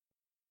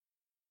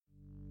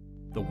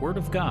The Word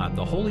of God,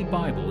 the Holy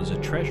Bible, is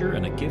a treasure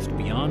and a gift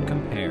beyond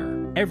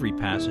compare. Every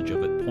passage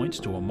of it points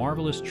to a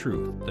marvelous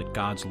truth that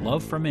God's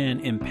love for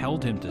man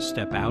impelled him to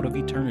step out of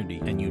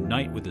eternity and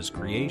unite with his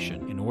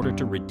creation in order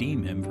to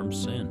redeem him from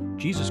sin.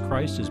 Jesus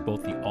Christ is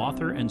both the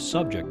author and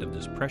subject of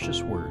this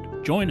precious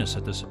Word. Join us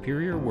at the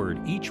Superior Word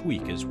each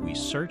week as we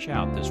search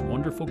out this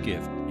wonderful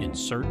gift in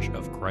search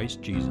of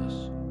Christ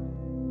Jesus.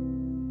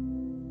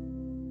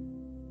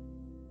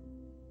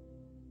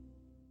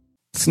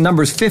 It's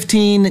Numbers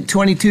 15,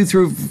 22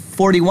 through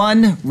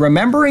 41,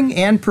 remembering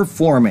and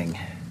performing.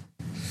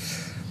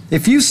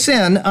 If you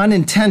sin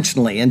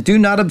unintentionally and do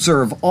not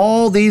observe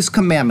all these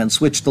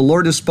commandments which the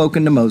Lord has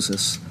spoken to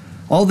Moses,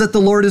 all that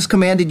the Lord has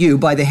commanded you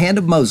by the hand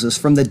of Moses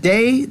from the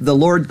day the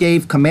Lord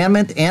gave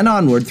commandment and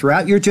onward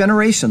throughout your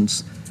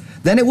generations,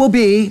 then it will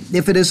be,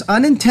 if it is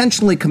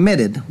unintentionally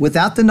committed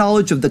without the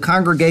knowledge of the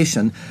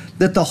congregation,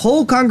 that the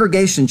whole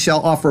congregation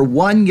shall offer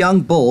one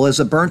young bull as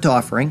a burnt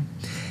offering,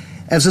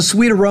 as a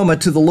sweet aroma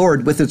to the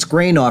Lord with its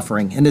grain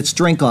offering and its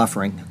drink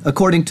offering,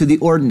 according to the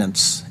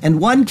ordinance, and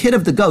one kid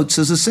of the goats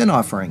as a sin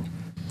offering.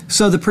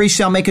 So the priest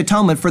shall make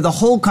atonement for the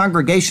whole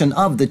congregation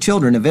of the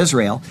children of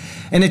Israel,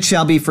 and it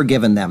shall be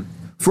forgiven them.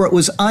 For it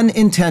was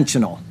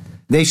unintentional.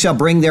 They shall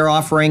bring their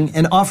offering,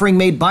 an offering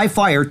made by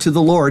fire to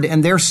the Lord,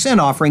 and their sin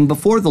offering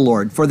before the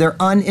Lord, for their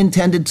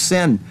unintended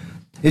sin.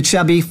 It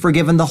shall be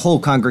forgiven the whole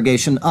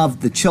congregation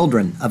of the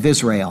children of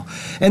Israel,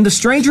 and the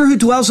stranger who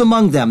dwells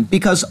among them,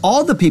 because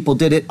all the people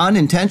did it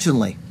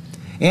unintentionally.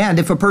 And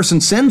if a person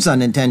sins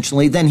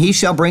unintentionally, then he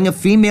shall bring a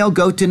female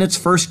goat in its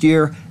first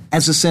year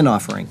as a sin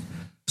offering.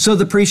 So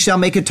the priest shall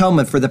make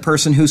atonement for the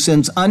person who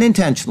sins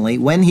unintentionally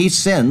when he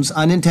sins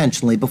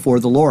unintentionally before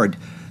the Lord,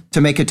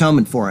 to make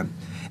atonement for him,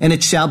 and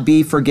it shall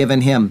be forgiven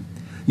him.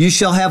 You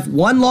shall have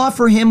one law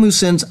for him who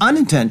sins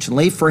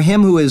unintentionally, for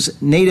him who is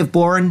native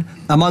born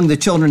among the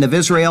children of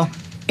Israel,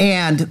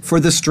 and for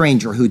the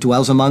stranger who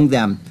dwells among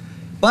them.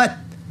 But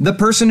the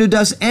person who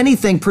does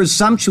anything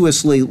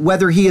presumptuously,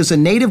 whether he is a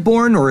native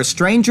born or a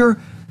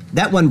stranger,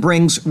 that one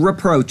brings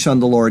reproach on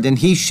the Lord, and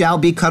he shall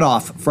be cut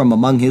off from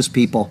among his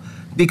people,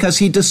 because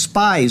he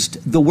despised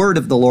the word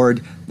of the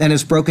Lord and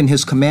has broken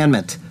his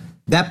commandment.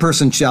 That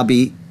person shall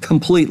be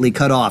completely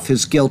cut off.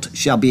 His guilt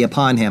shall be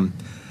upon him.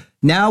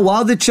 Now,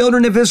 while the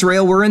children of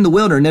Israel were in the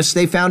wilderness,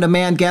 they found a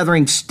man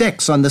gathering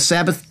sticks on the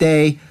Sabbath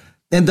day,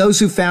 and those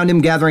who found him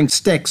gathering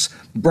sticks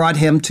brought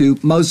him to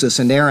Moses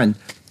and Aaron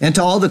and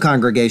to all the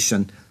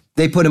congregation.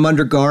 They put him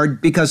under guard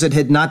because it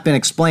had not been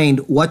explained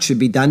what should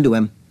be done to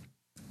him.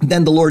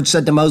 Then the Lord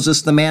said to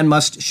Moses, the man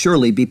must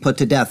surely be put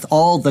to death.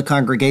 All the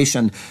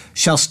congregation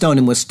shall stone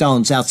him with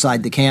stones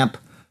outside the camp.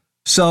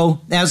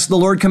 So, as the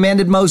Lord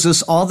commanded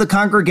Moses, all the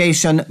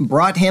congregation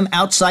brought him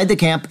outside the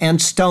camp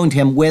and stoned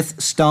him with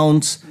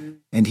stones.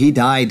 And he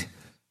died.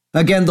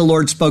 Again, the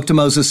Lord spoke to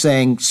Moses,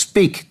 saying,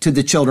 speak to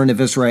the children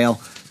of Israel.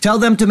 Tell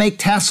them to make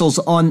tassels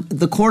on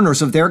the corners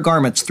of their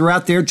garments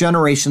throughout their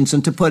generations,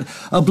 and to put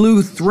a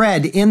blue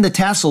thread in the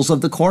tassels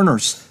of the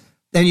corners.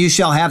 Then you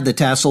shall have the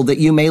tassel, that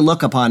you may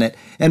look upon it,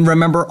 and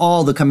remember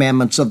all the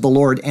commandments of the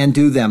Lord, and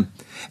do them,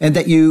 and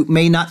that you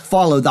may not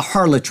follow the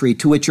harlotry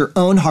to which your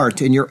own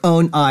heart and your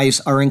own eyes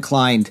are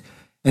inclined,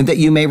 and that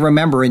you may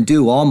remember and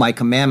do all my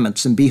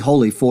commandments, and be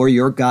holy for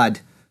your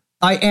God.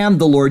 I am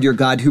the Lord your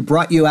God, who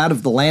brought you out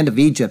of the land of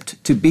Egypt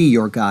to be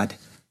your God.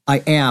 I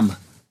am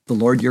the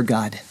Lord your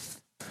God.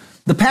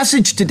 The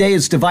passage today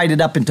is divided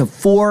up into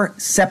 4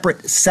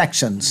 separate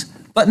sections,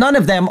 but none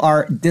of them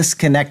are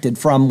disconnected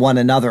from one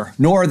another,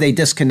 nor are they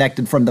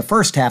disconnected from the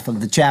first half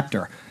of the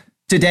chapter.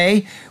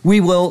 Today,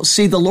 we will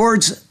see the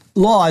Lord's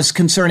laws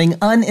concerning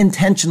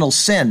unintentional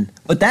sin,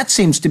 but that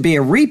seems to be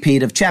a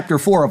repeat of chapter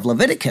 4 of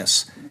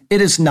Leviticus.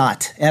 It is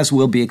not, as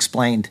will be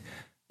explained.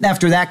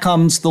 After that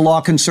comes the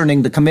law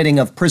concerning the committing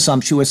of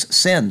presumptuous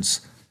sins.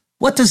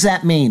 What does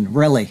that mean,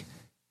 really?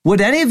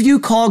 Would any of you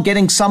call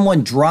getting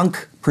someone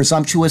drunk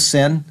presumptuous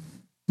sin?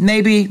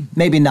 Maybe,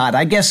 maybe not.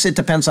 I guess it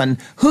depends on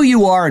who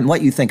you are and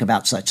what you think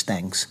about such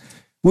things.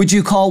 Would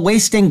you call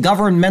wasting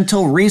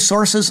governmental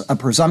resources a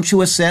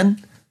presumptuous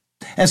sin?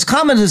 As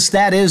common as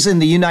that is in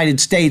the United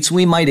States,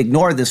 we might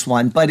ignore this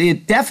one, but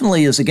it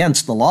definitely is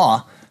against the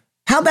law.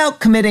 How about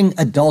committing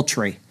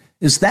adultery?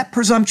 Is that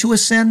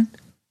presumptuous sin?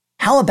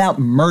 How about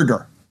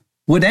murder?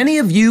 Would any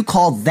of you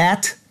call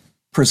that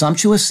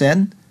presumptuous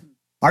sin?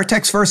 Our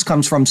text verse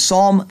comes from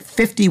Psalm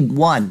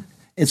 51.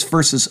 It's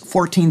verses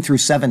 14 through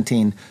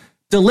 17.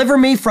 Deliver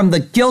me from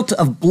the guilt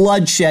of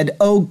bloodshed,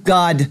 O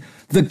God,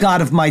 the God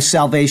of my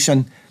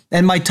salvation,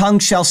 and my tongue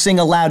shall sing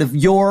aloud of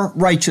your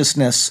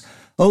righteousness.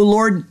 O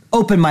Lord,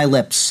 open my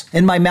lips,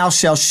 and my mouth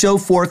shall show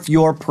forth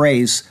your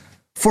praise.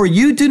 For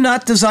you do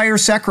not desire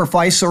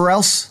sacrifice, or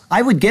else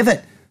I would give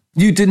it.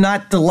 You do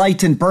not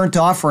delight in burnt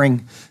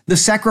offering. The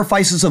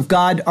sacrifices of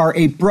God are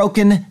a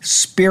broken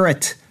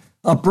spirit,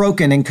 a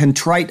broken and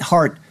contrite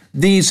heart.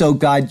 These, O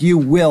God, you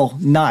will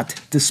not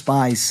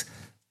despise.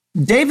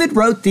 David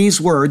wrote these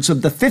words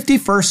of the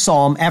 51st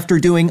Psalm after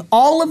doing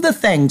all of the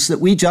things that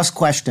we just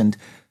questioned.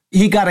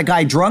 He got a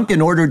guy drunk in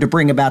order to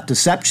bring about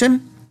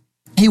deception.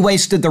 He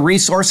wasted the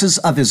resources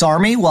of his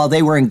army while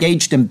they were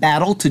engaged in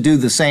battle to do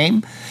the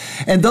same.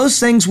 And those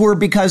things were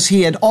because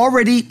he had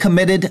already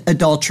committed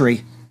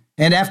adultery.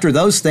 And after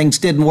those things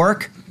didn't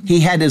work, he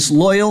had his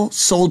loyal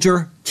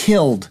soldier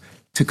killed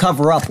to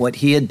cover up what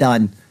he had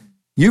done.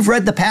 You've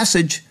read the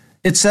passage.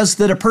 It says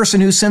that a person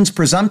who sins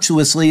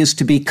presumptuously is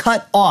to be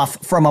cut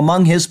off from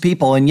among his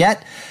people. And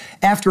yet,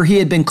 after he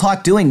had been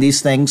caught doing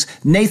these things,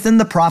 Nathan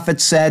the prophet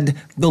said,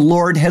 "The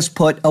Lord has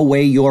put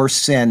away your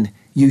sin.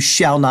 You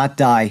shall not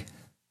die."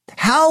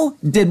 How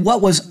did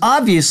what was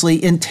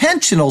obviously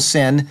intentional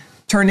sin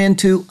turn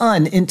into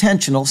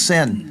unintentional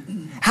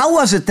sin? How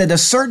was it that a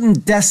certain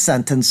death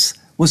sentence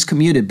was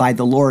commuted by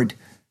the Lord?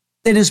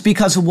 It is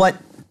because of what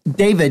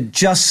David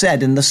just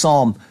said in the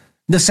psalm.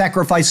 The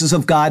sacrifices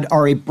of God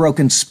are a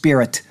broken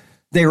spirit.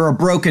 They are a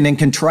broken and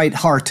contrite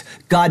heart.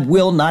 God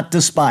will not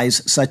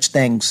despise such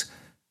things.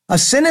 A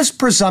sin is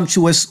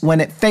presumptuous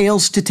when it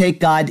fails to take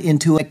God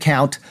into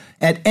account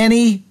at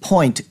any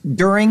point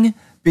during,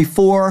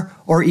 before,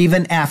 or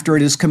even after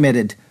it is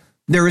committed.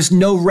 There is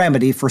no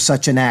remedy for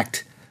such an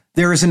act.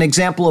 There is an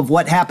example of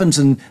what happens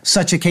in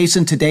such a case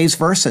in today's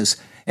verses.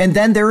 And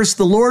then there is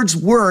the Lord's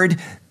word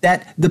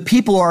that the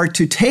people are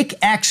to take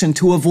action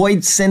to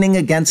avoid sinning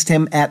against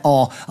him at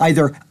all,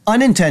 either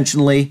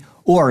unintentionally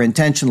or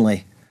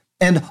intentionally.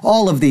 And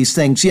all of these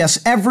things, yes,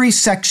 every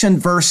section,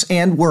 verse,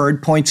 and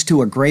word points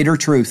to a greater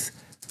truth.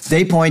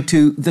 They point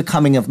to the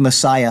coming of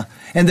Messiah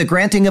and the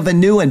granting of a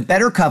new and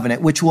better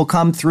covenant which will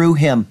come through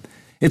him.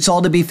 It's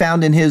all to be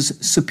found in his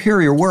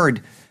superior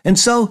word. And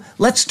so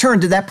let's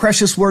turn to that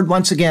precious word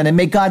once again, and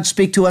may God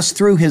speak to us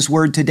through his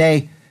word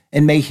today,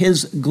 and may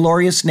his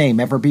glorious name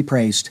ever be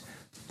praised.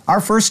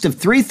 Our first of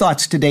three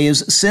thoughts today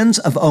is sins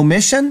of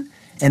omission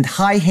and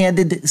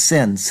high-handed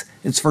sins.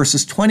 It's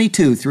verses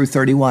 22 through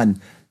 31.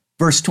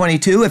 Verse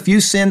 22, if you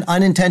sin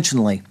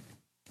unintentionally,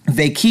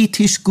 veki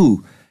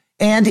tishku,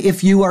 and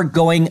if you are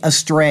going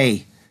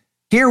astray.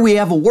 Here we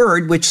have a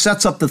word which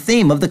sets up the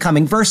theme of the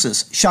coming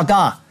verses,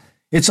 shagah.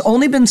 It's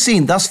only been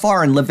seen thus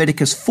far in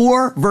Leviticus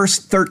 4, verse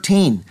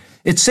 13.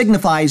 It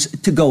signifies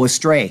to go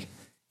astray.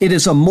 It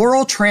is a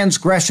moral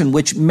transgression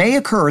which may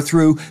occur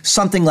through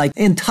something like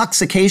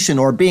intoxication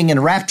or being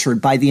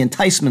enraptured by the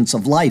enticements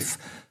of life.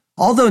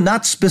 Although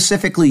not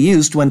specifically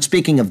used when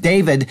speaking of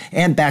David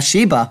and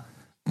Bathsheba,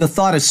 the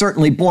thought is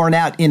certainly borne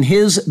out in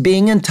his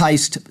being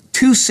enticed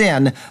to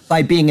sin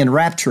by being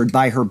enraptured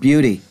by her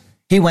beauty.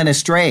 He went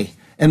astray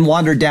and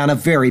wandered down a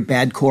very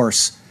bad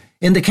course.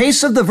 In the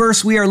case of the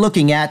verse we are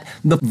looking at,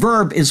 the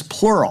verb is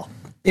plural.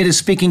 It is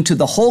speaking to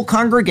the whole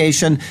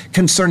congregation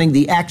concerning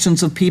the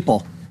actions of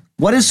people.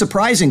 What is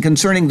surprising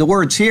concerning the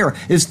words here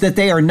is that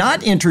they are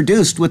not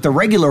introduced with the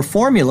regular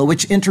formula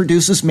which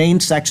introduces main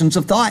sections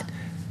of thought.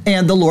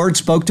 And the Lord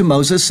spoke to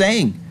Moses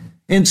saying.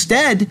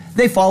 Instead,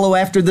 they follow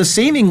after the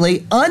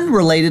seemingly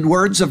unrelated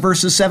words of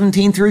verses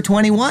 17 through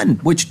 21,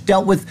 which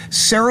dealt with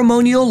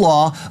ceremonial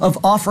law of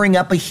offering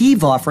up a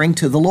heave offering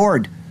to the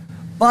Lord.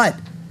 But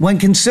when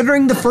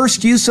considering the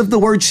first use of the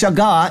word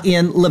shagah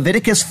in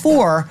Leviticus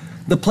 4,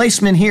 the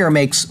placement here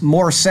makes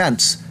more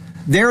sense.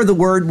 There the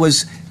word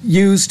was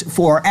used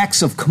for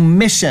acts of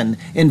commission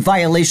in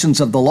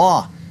violations of the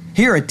law.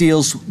 Here it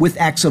deals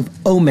with acts of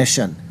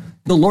omission.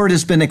 The Lord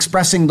has been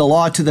expressing the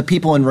law to the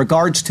people in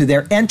regards to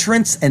their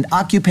entrance and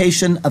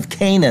occupation of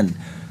Canaan.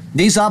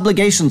 These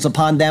obligations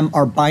upon them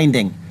are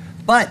binding.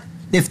 But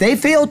if they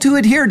fail to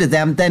adhere to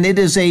them, then it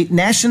is a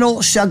national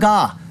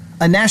shagah,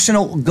 a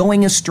national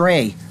going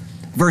astray.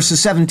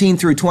 Verses 17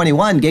 through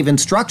 21 gave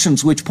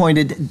instructions which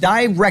pointed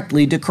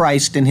directly to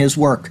Christ and his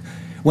work.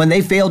 When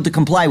they failed to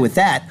comply with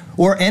that,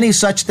 or any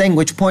such thing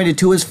which pointed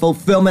to his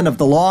fulfillment of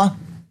the law,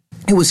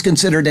 it was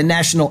considered a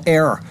national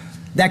error.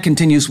 That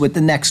continues with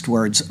the next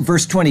words.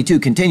 Verse 22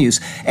 continues,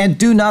 and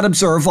do not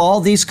observe all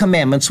these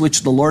commandments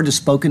which the Lord has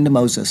spoken to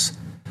Moses.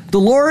 The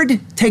Lord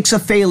takes a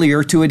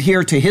failure to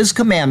adhere to his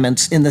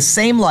commandments in the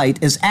same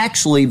light as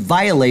actually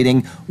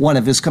violating one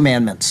of his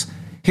commandments.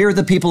 Here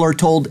the people are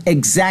told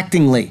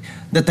exactingly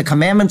that the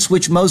commandments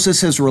which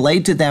Moses has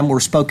relayed to them were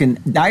spoken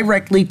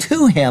directly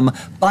to him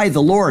by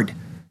the Lord.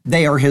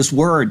 They are his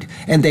word,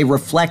 and they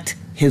reflect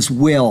his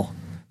will.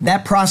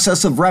 That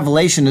process of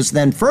revelation is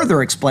then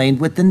further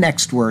explained with the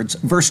next words.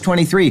 Verse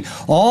 23,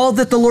 all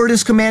that the Lord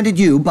has commanded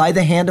you by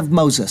the hand of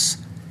Moses.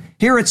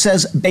 Here it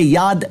says,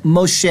 Beyad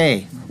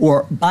Moshe,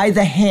 or by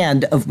the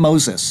hand of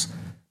Moses.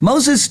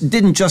 Moses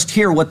didn't just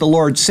hear what the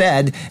Lord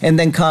said and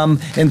then come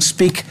and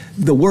speak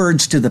the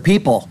words to the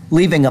people,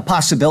 leaving a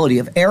possibility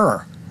of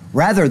error.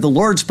 Rather, the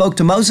Lord spoke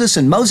to Moses,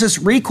 and Moses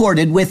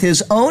recorded with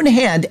his own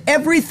hand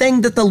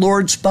everything that the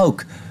Lord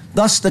spoke.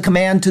 Thus, the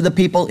command to the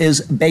people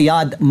is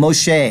Beyad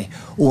Moshe,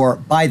 or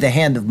by the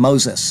hand of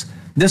Moses.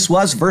 This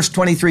was, verse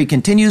 23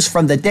 continues,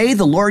 from the day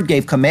the Lord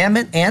gave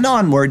commandment and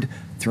onward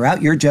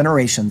throughout your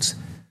generations.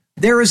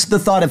 There is the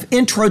thought of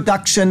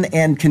introduction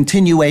and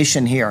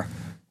continuation here.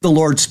 The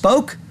Lord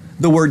spoke,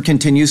 the word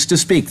continues to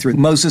speak through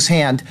Moses'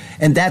 hand,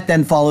 and that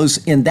then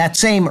follows in that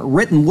same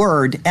written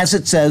word as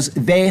it says,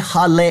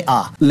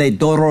 Vehalea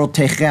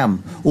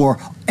ledorotechem, or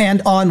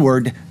and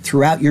onward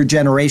throughout your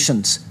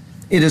generations.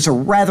 It is a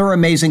rather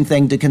amazing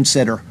thing to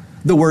consider.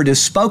 The word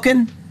is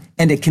spoken,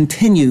 and it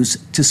continues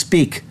to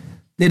speak.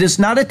 It is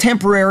not a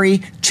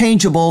temporary,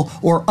 changeable,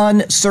 or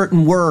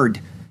uncertain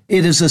word.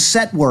 It is a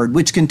set word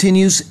which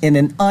continues in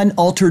an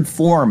unaltered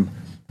form.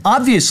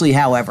 Obviously,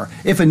 however,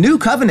 if a new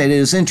covenant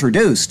is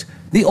introduced,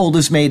 the old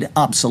is made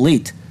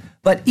obsolete.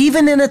 But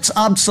even in its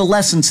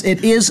obsolescence,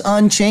 it is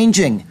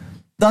unchanging.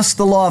 Thus,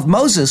 the law of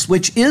Moses,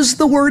 which is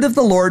the word of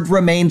the Lord,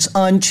 remains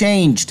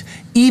unchanged,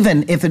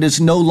 even if it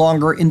is no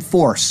longer in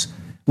force.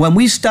 When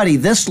we study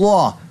this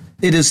law,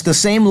 it is the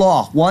same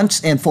law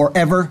once and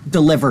forever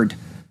delivered.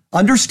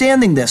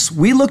 Understanding this,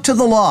 we look to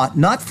the law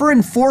not for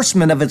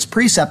enforcement of its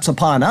precepts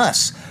upon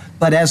us,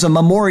 but as a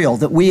memorial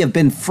that we have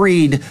been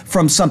freed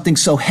from something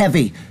so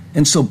heavy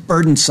and so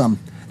burdensome,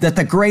 that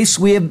the grace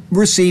we have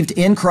received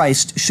in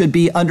Christ should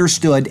be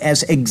understood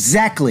as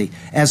exactly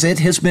as it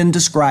has been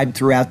described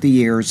throughout the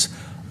years.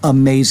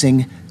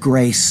 Amazing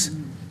grace.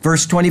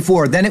 Verse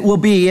 24, then it will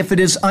be, if it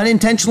is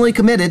unintentionally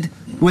committed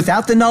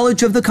without the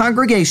knowledge of the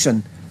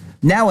congregation.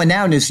 Now a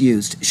noun is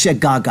used,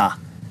 shegaga.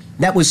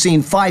 That was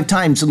seen 5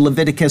 times in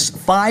Leviticus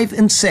 5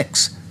 and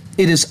 6.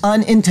 It is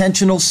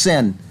unintentional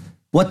sin.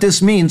 What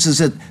this means is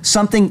that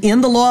something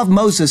in the law of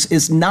Moses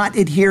is not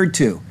adhered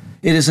to.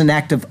 It is an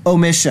act of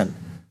omission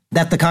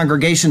that the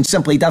congregation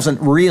simply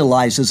doesn't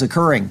realize is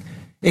occurring.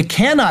 It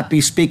cannot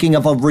be speaking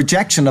of a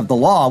rejection of the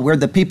law where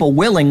the people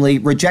willingly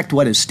reject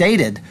what is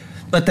stated,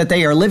 but that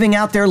they are living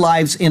out their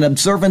lives in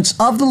observance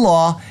of the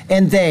law,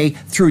 and they,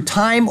 through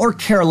time or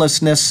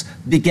carelessness,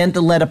 begin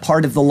to let a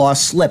part of the law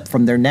slip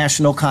from their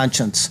national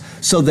conscience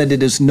so that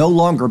it is no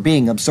longer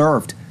being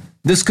observed.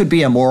 This could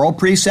be a moral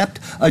precept,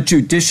 a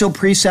judicial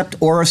precept,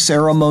 or a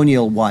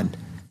ceremonial one.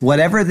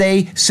 Whatever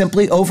they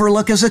simply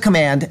overlook as a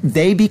command,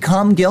 they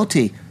become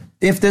guilty.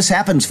 If this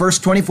happens, verse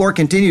 24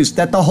 continues,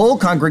 that the whole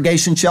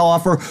congregation shall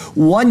offer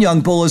one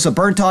young bull as a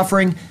burnt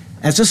offering,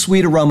 as a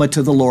sweet aroma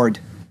to the Lord.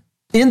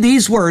 In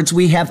these words,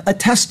 we have a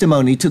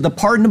testimony to the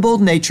pardonable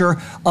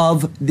nature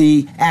of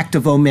the act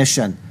of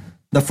omission.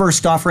 The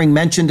first offering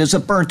mentioned is a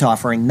burnt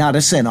offering, not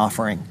a sin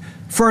offering.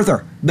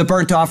 Further, the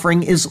burnt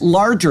offering is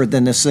larger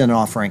than the sin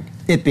offering,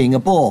 it being a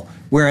bull,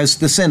 whereas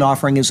the sin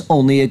offering is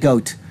only a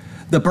goat.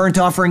 The burnt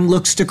offering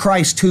looks to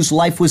Christ, whose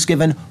life was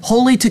given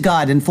wholly to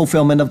God in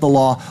fulfillment of the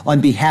law on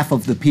behalf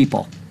of the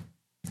people.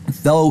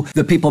 Though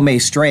the people may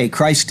stray,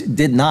 Christ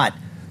did not.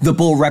 The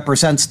bull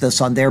represents this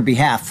on their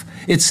behalf.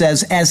 It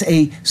says, as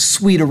a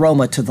sweet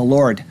aroma to the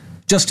Lord.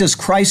 Just as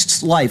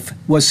Christ's life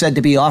was said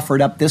to be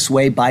offered up this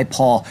way by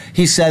Paul.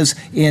 He says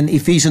in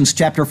Ephesians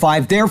chapter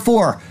 5,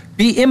 therefore,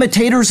 be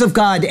imitators of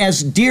God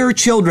as dear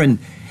children,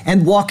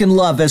 and walk in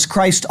love as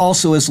Christ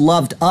also has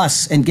loved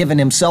us and given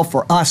himself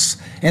for us,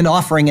 an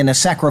offering and a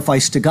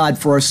sacrifice to God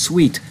for a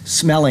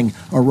sweet-smelling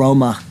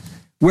aroma.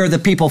 Where the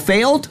people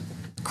failed,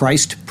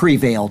 Christ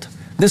prevailed.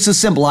 This is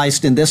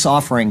symbolized in this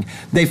offering.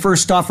 They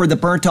first offer the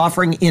burnt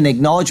offering in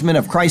acknowledgement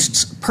of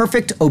Christ's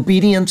perfect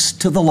obedience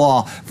to the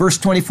law. Verse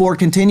 24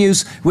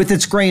 continues with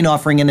its grain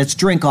offering and its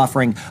drink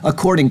offering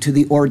according to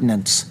the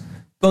ordinance.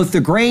 Both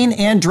the grain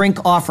and drink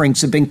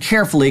offerings have been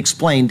carefully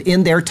explained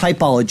in their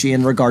typology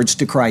in regards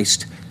to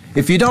Christ.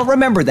 If you don't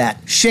remember that,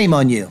 shame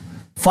on you.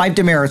 5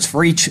 demerits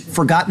for each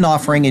forgotten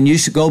offering, and you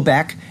should go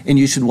back and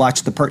you should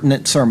watch the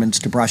pertinent sermons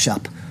to brush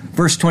up.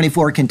 Verse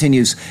 24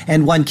 continues,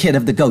 and 1 kid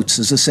of the goats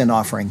is a sin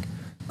offering.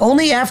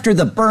 Only after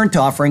the burnt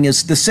offering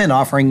is the sin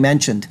offering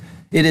mentioned.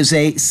 It is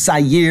a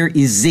sayir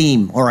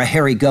izim, or a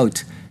hairy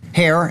goat.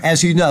 Hair,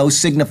 as you know,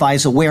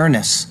 signifies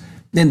awareness.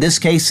 In this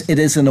case, it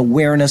is an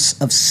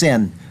awareness of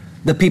sin.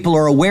 The people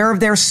are aware of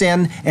their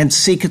sin and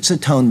seek its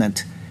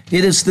atonement.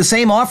 It is the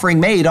same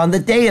offering made on the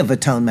Day of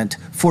Atonement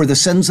for the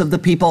sins of the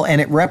people, and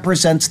it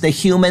represents the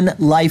human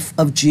life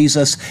of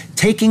Jesus,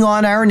 taking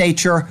on our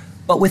nature,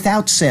 but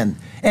without sin,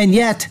 and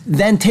yet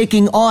then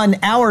taking on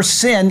our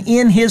sin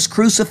in his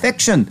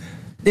crucifixion.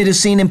 It is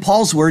seen in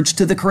Paul's words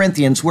to the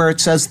Corinthians, where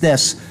it says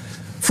this,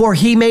 for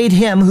he made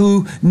him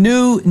who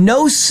knew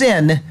no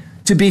sin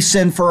to be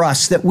sin for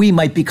us, that we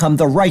might become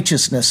the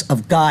righteousness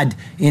of God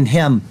in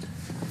him.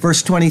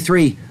 Verse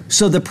 23,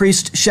 so the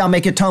priest shall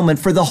make atonement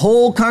for the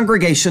whole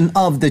congregation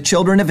of the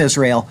children of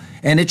Israel,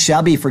 and it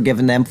shall be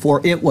forgiven them,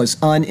 for it was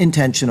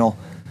unintentional.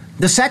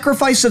 The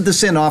sacrifice of the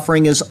sin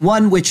offering is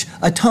one which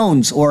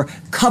atones or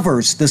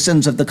covers the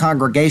sins of the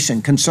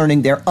congregation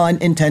concerning their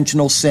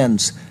unintentional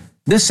sins.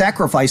 This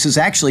sacrifice is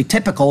actually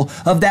typical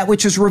of that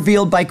which is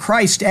revealed by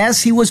Christ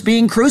as he was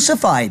being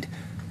crucified.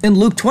 In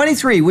Luke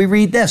 23, we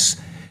read this,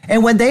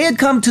 and when they had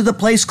come to the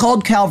place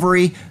called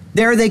Calvary,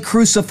 there they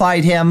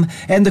crucified him,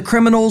 and the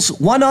criminals,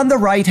 one on the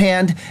right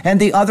hand and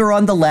the other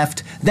on the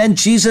left. Then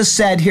Jesus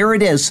said, here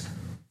it is,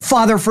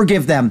 Father,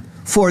 forgive them,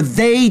 for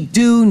they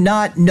do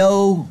not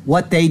know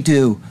what they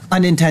do.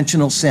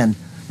 Unintentional sin.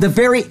 The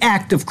very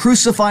act of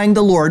crucifying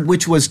the Lord,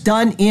 which was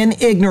done in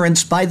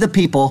ignorance by the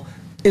people,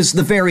 is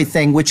the very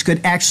thing which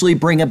could actually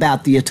bring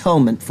about the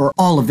atonement for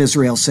all of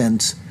Israel's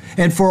sins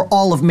and for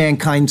all of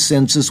mankind's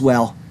sins as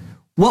well.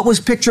 What was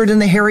pictured in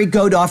the hairy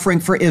goat offering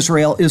for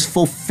Israel is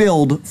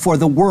fulfilled for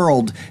the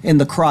world in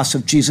the cross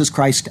of Jesus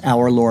Christ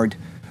our Lord.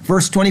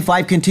 Verse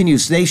 25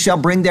 continues, they shall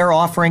bring their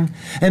offering,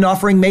 an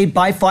offering made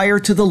by fire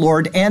to the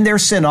Lord, and their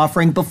sin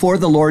offering before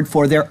the Lord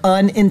for their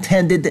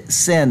unintended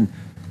sin.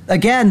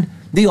 Again,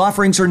 the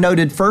offerings are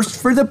noted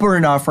first for the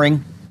burnt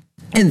offering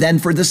and then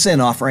for the sin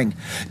offering,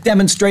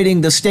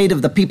 demonstrating the state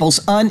of the people's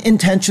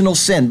unintentional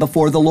sin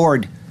before the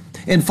Lord.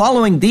 In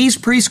following these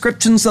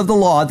prescriptions of the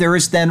law, there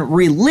is then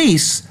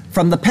release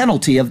from the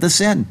penalty of the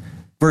sin.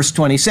 Verse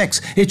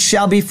 26, it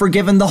shall be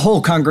forgiven the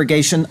whole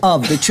congregation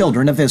of the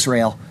children of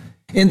Israel.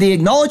 In the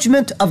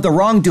acknowledgement of the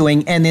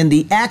wrongdoing and in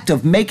the act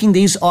of making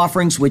these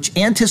offerings which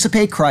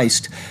anticipate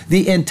Christ,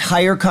 the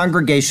entire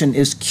congregation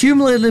is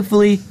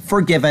cumulatively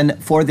forgiven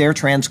for their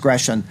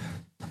transgression.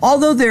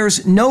 Although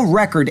there's no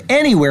record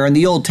anywhere in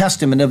the Old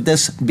Testament of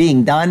this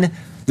being done,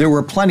 there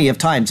were plenty of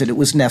times that it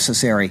was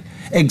necessary.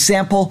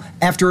 Example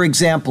after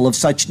example of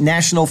such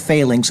national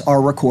failings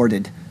are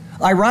recorded.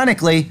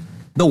 Ironically,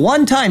 the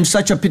one time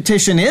such a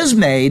petition is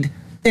made,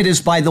 it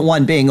is by the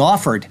one being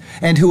offered,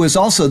 and who is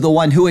also the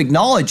one who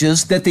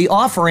acknowledges that the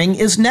offering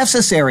is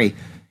necessary.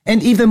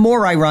 And even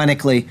more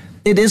ironically,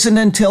 it isn't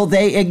until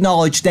they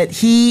acknowledge that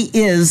he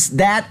is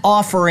that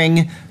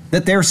offering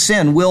that their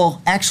sin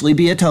will actually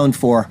be atoned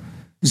for.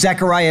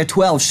 Zechariah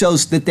 12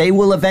 shows that they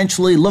will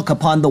eventually look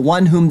upon the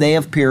one whom they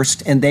have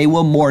pierced, and they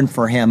will mourn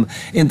for him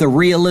in the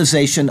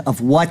realization of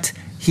what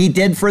he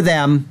did for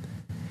them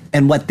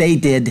and what they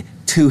did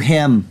to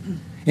him.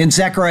 In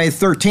Zechariah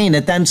 13,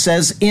 it then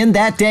says, in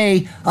that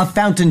day a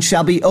fountain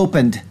shall be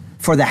opened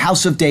for the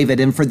house of David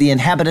and for the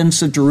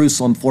inhabitants of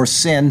Jerusalem for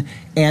sin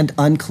and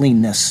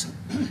uncleanness.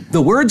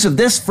 The words of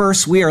this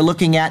verse we are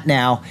looking at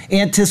now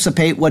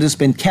anticipate what has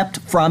been kept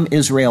from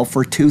Israel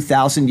for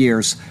 2,000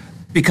 years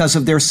because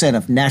of their sin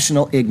of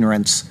national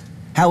ignorance.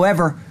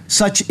 However,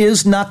 such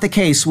is not the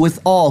case with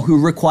all who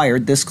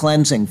required this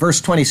cleansing. Verse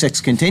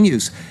 26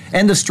 continues,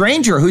 and the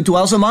stranger who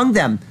dwells among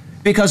them,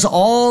 because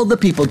all the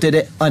people did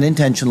it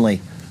unintentionally.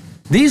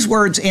 These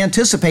words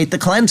anticipate the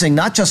cleansing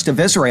not just of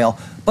Israel,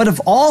 but of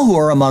all who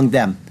are among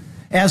them.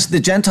 As the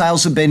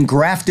Gentiles have been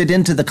grafted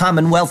into the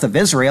commonwealth of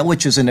Israel,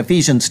 which is in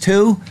Ephesians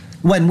 2,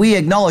 when we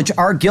acknowledge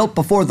our guilt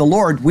before the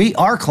Lord, we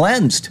are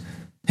cleansed.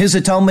 His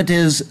atonement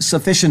is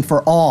sufficient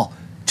for all,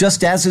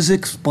 just as is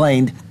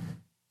explained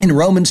in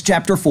Romans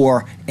chapter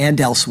 4 and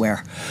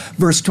elsewhere.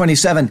 Verse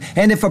 27,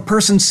 and if a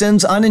person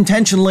sins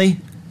unintentionally,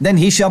 then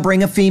he shall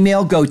bring a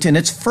female goat in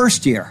its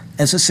first year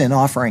as a sin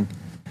offering.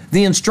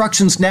 The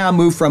instructions now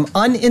move from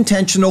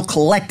unintentional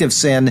collective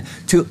sin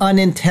to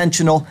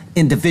unintentional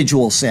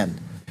individual sin.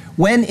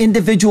 When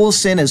individual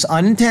sin is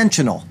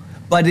unintentional,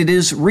 but it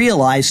is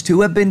realized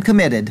to have been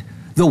committed,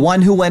 the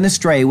one who went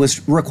astray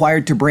was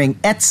required to bring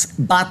etz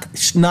bat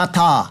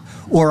shnata,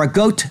 or a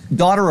goat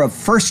daughter of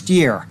first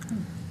year.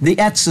 The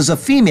etz is a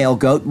female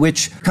goat,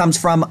 which comes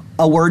from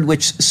a word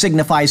which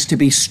signifies to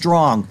be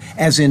strong,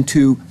 as in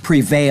to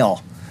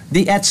prevail.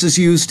 The etz is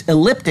used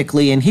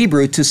elliptically in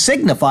Hebrew to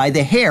signify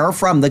the hair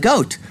from the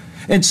goat.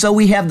 And so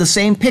we have the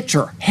same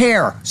picture,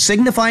 hair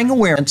signifying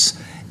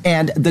awareness,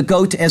 and the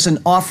goat as an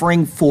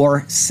offering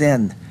for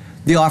sin.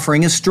 The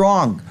offering is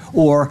strong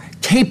or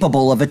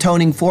capable of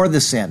atoning for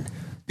the sin.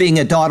 Being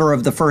a daughter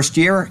of the first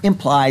year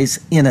implies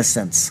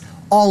innocence.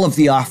 All of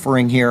the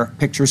offering here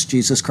pictures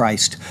Jesus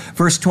Christ.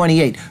 Verse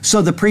 28,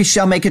 so the priest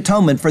shall make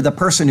atonement for the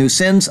person who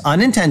sins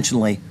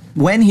unintentionally,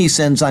 when he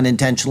sins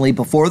unintentionally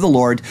before the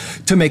Lord,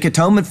 to make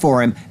atonement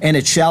for him, and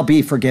it shall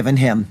be forgiven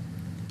him.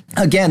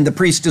 Again, the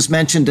priest is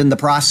mentioned in the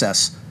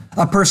process.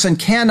 A person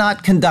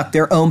cannot conduct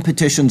their own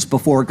petitions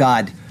before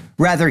God.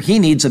 Rather, he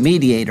needs a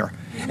mediator.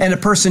 And a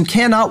person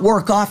cannot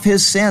work off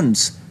his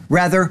sins.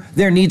 Rather,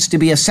 there needs to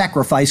be a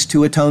sacrifice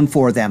to atone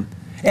for them.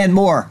 And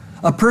more,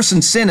 a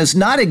person's sin is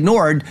not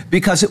ignored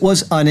because it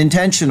was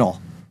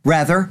unintentional.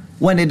 Rather,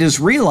 when it is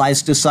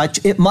realized as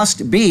such, it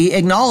must be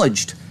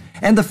acknowledged.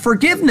 And the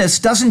forgiveness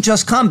doesn't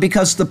just come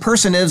because the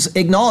person has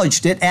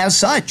acknowledged it as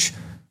such.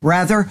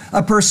 Rather,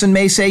 a person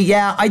may say,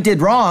 yeah, I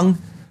did wrong,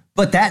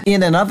 but that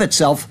in and of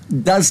itself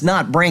does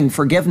not bring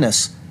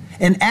forgiveness.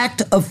 An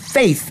act of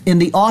faith in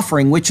the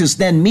offering, which is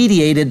then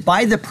mediated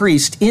by the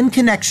priest in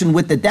connection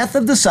with the death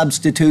of the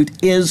substitute,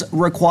 is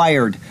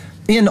required.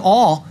 In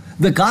all,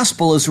 the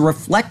gospel is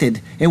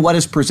reflected in what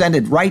is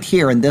presented right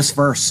here in this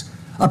verse.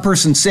 A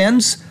person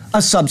sins,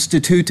 a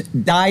substitute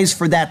dies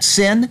for that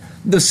sin,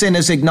 the sin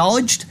is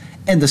acknowledged,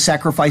 and the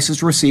sacrifice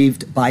is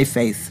received by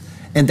faith.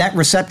 And that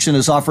reception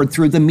is offered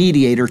through the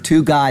mediator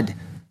to God.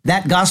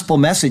 That gospel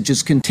message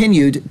is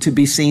continued to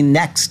be seen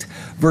next.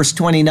 Verse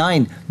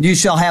 29, you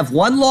shall have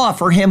one law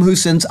for him who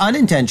sins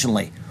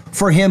unintentionally,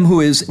 for him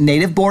who is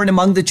native born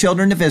among the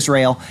children of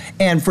Israel,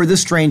 and for the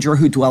stranger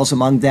who dwells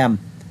among them.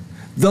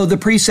 Though the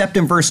precept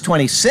in verse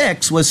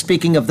 26 was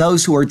speaking of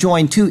those who are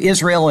joined to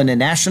Israel in a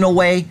national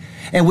way,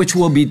 and which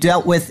will be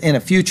dealt with in a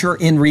future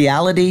in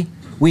reality,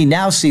 we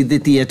now see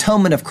that the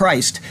atonement of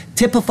Christ,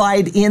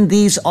 typified in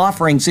these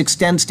offerings,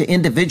 extends to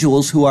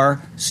individuals who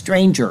are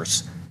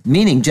strangers,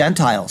 meaning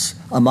Gentiles,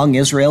 among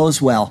Israel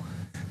as well.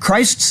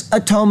 Christ's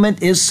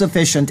atonement is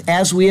sufficient,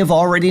 as we have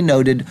already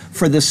noted,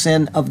 for the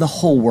sin of the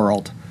whole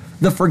world.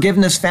 The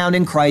forgiveness found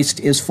in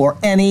Christ is for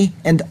any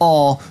and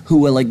all who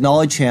will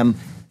acknowledge him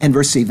and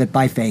receive it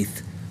by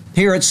faith.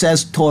 Here it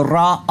says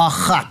Torah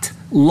achat,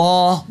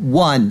 law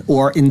one,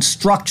 or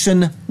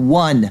instruction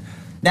one.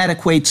 That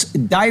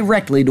equates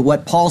directly to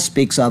what Paul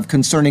speaks of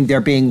concerning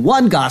there being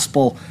one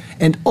gospel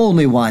and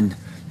only one.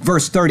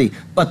 Verse 30,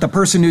 but the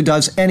person who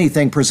does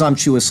anything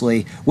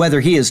presumptuously, whether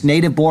he is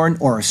native born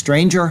or a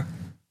stranger.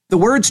 The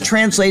words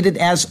translated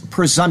as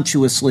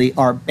presumptuously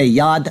are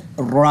beyad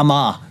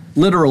ramah,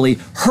 literally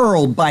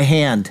hurled by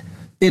hand.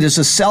 It is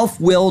a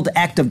self-willed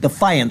act of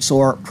defiance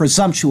or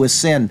presumptuous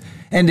sin,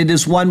 and it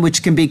is one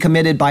which can be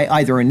committed by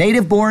either a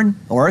native born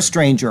or a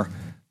stranger.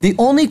 The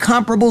only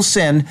comparable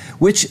sin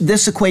which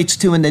this equates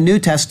to in the New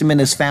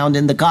Testament is found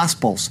in the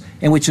Gospels,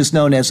 and which is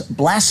known as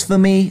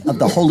blasphemy of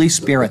the Holy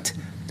Spirit.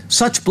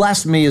 Such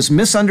blasphemy is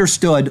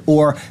misunderstood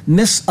or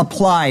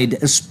misapplied,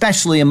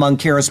 especially among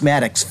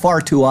charismatics,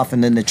 far too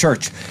often in the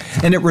church,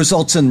 and it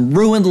results in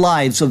ruined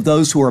lives of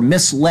those who are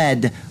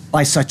misled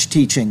by such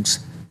teachings.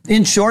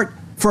 In short,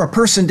 for a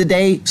person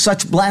today,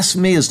 such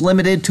blasphemy is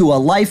limited to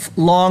a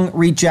lifelong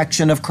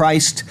rejection of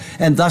Christ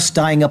and thus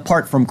dying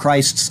apart from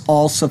Christ's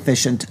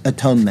all-sufficient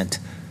atonement.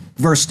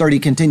 Verse 30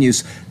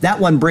 continues, that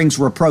one brings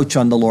reproach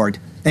on the Lord,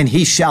 and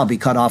he shall be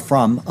cut off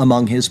from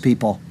among his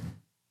people.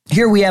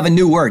 Here we have a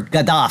new word,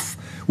 gadaf,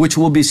 which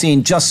will be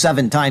seen just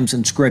 7 times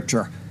in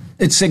Scripture.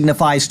 It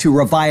signifies to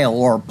revile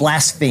or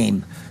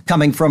blaspheme,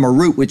 coming from a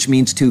root which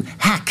means to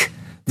hack.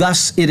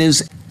 Thus, it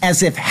is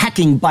as if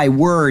hacking by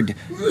word.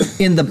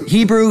 In the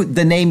Hebrew,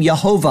 the name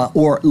Yehovah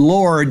or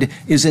Lord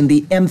is in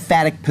the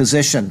emphatic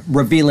position,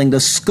 revealing the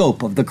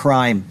scope of the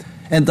crime.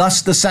 And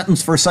thus, the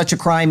sentence for such a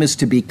crime is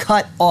to be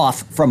cut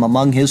off from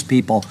among his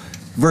people.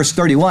 Verse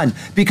 31,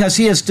 because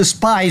he has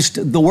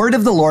despised the word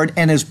of the Lord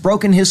and has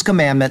broken his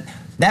commandment,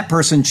 that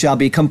person shall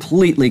be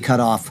completely cut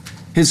off.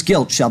 His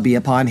guilt shall be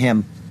upon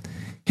him.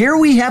 Here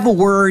we have a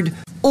word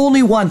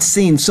only once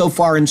seen so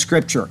far in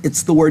Scripture.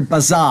 It's the word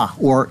bazah,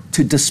 or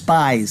to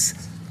despise.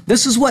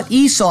 This is what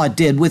Esau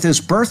did with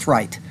his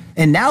birthright,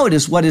 and now it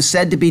is what is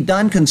said to be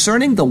done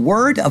concerning the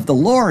word of the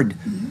Lord.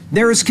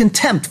 There is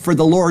contempt for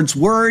the Lord's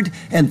word,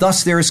 and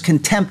thus there is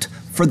contempt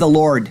for the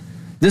Lord.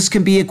 This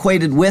can be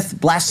equated with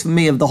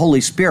blasphemy of the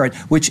Holy Spirit,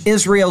 which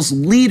Israel's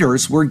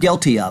leaders were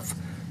guilty of.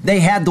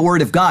 They had the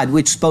word of God,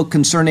 which spoke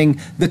concerning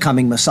the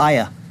coming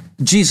Messiah.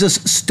 Jesus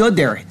stood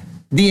there,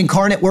 the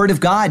incarnate word of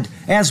God,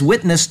 as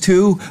witness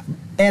to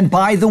and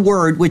by the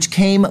word which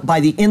came by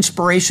the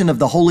inspiration of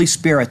the Holy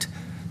Spirit.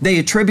 They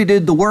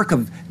attributed the work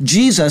of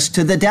Jesus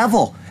to the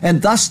devil,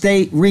 and thus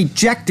they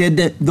rejected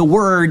the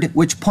word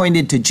which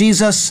pointed to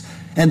Jesus,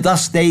 and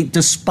thus they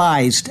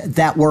despised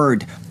that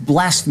word,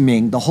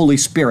 blaspheming the Holy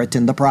Spirit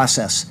in the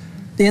process.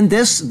 In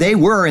this, they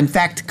were in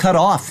fact cut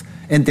off,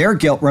 and their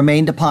guilt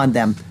remained upon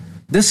them.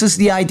 This is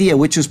the idea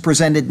which is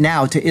presented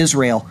now to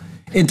Israel.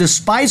 In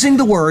despising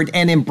the word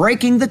and in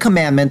breaking the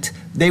commandment,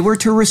 they were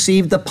to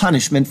receive the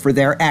punishment for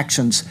their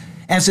actions.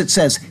 As it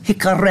says,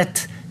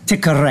 hikaret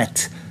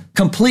tikaret.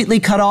 Completely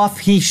cut off,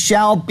 he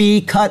shall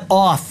be cut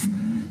off,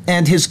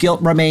 and his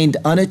guilt remained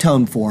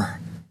unatoned for.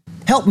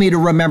 Help me to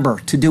remember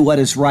to do what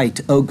is right,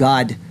 O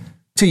God.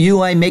 To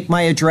you I make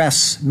my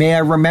address. May I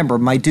remember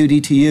my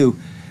duty to you.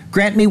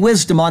 Grant me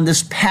wisdom on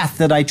this path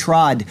that I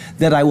trod,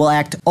 that I will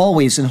act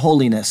always in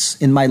holiness,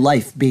 in my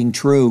life being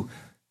true.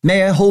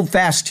 May I hold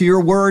fast to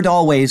your word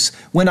always,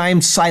 when I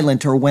am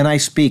silent or when I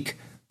speak.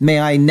 May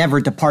I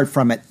never depart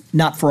from it,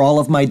 not for all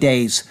of my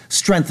days.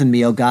 Strengthen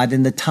me, O God,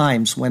 in the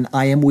times when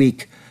I am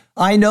weak.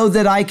 I know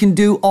that I can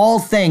do all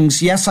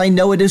things. Yes, I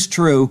know it is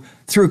true.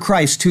 Through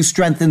Christ who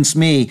strengthens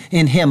me,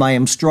 in him I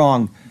am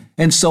strong.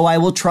 And so I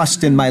will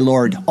trust in my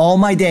Lord all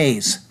my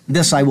days.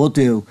 This I will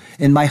do.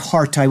 In my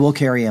heart I will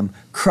carry him.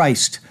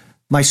 Christ,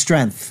 my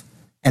strength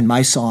and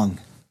my song.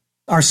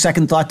 Our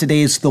second thought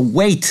today is the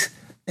weight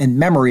and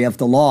memory of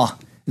the law.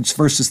 It's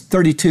verses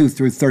 32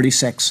 through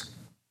 36.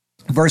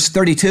 Verse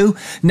 32,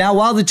 now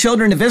while the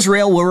children of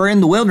Israel were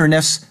in the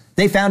wilderness,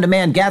 they found a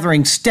man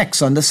gathering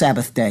sticks on the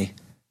Sabbath day.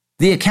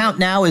 The account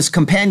now is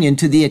companion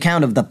to the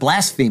account of the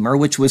blasphemer,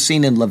 which was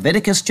seen in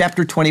Leviticus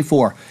chapter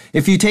 24.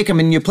 If you take them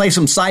and you place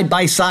them side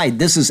by side,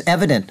 this is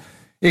evident.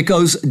 It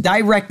goes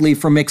directly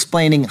from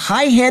explaining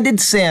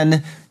high-handed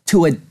sin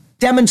to a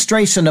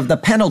demonstration of the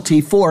penalty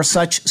for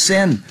such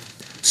sin.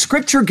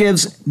 Scripture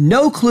gives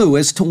no clue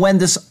as to when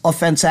this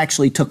offense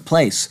actually took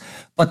place,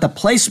 but the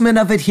placement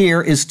of it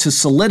here is to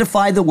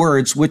solidify the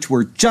words which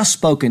were just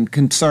spoken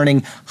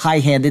concerning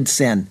high-handed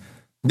sin.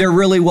 There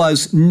really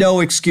was no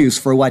excuse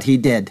for what he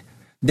did.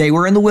 They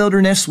were in the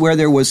wilderness where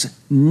there was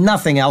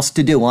nothing else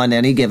to do on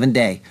any given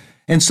day.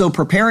 And so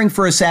preparing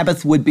for a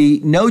Sabbath would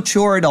be no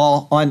chore at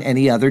all on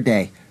any other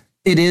day.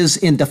 It is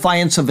in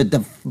defiance of a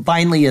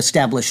divinely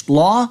established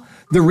law,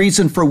 the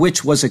reason for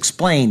which was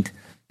explained.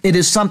 It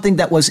is something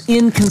that was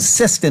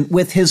inconsistent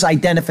with his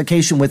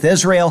identification with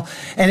Israel,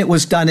 and it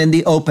was done in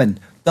the open.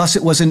 Thus,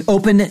 it was an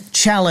open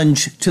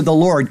challenge to the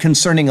Lord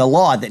concerning a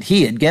law that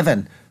he had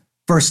given.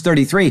 Verse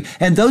 33,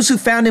 and those who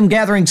found him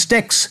gathering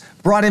sticks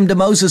brought him to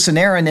Moses and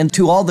Aaron and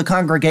to all the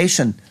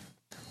congregation.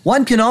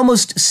 One can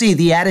almost see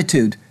the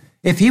attitude.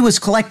 If he was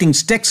collecting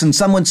sticks and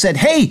someone said,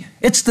 "Hey,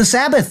 it's the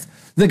Sabbath,"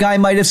 the guy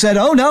might have said,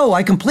 "Oh no,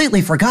 I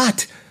completely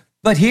forgot."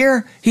 But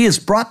here, he is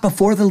brought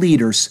before the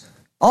leaders.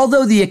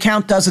 Although the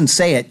account doesn't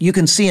say it, you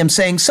can see him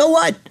saying, "So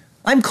what?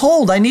 I'm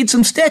cold, I need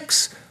some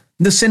sticks."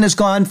 The sin has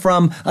gone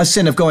from a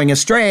sin of going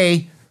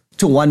astray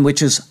to one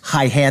which is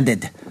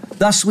high-handed.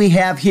 Thus we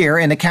have here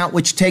an account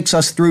which takes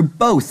us through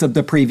both of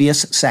the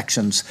previous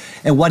sections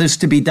and what is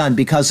to be done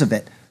because of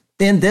it.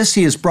 In this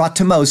he is brought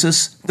to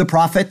Moses, the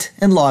prophet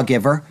and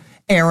lawgiver,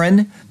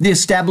 Aaron, the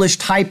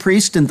established high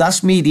priest and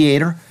thus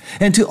mediator,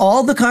 and to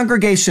all the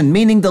congregation,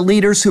 meaning the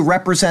leaders who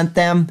represent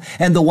them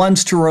and the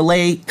ones to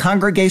relay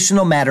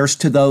congregational matters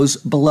to those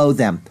below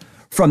them.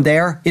 From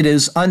there, it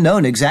is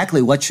unknown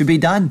exactly what should be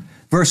done.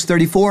 Verse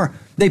 34,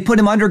 they put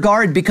him under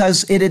guard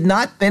because it had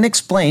not been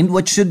explained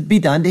what should be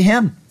done to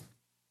him.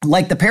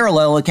 Like the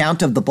parallel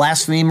account of the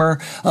blasphemer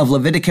of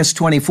Leviticus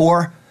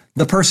 24,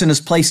 the person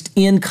is placed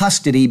in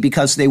custody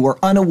because they were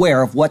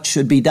unaware of what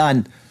should be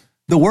done.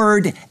 The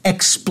word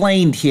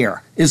explained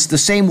here is the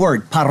same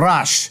word,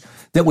 parash,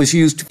 that was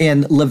used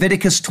in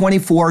Leviticus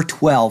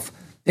 24:12.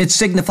 It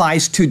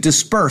signifies to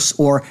disperse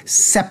or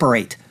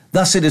separate.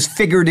 Thus, it is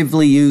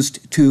figuratively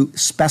used to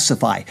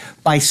specify.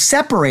 By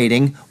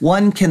separating,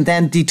 one can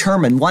then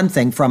determine one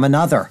thing from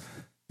another.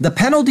 The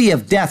penalty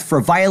of death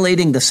for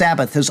violating the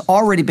Sabbath has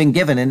already been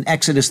given in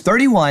Exodus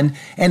 31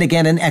 and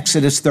again in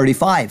Exodus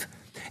 35.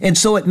 And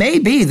so it may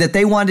be that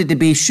they wanted to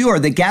be sure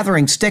that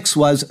gathering sticks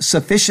was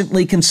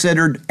sufficiently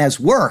considered as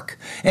work.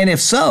 And if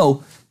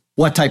so,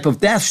 what type of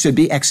death should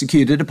be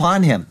executed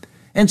upon him?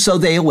 And so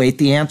they await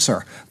the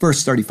answer.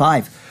 Verse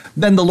 35,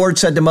 then the Lord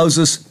said to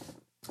Moses,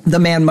 the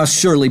man must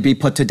surely be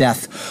put to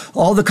death.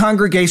 All the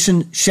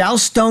congregation shall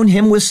stone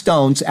him with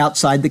stones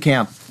outside the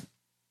camp.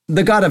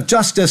 The God of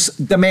justice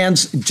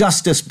demands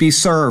justice be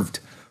served.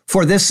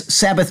 For this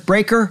Sabbath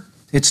breaker,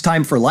 it's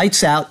time for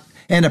lights out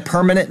and a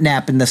permanent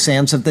nap in the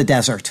sands of the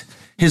desert.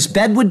 His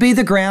bed would be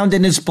the ground,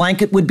 and his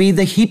blanket would be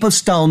the heap of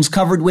stones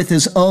covered with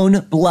his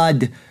own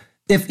blood.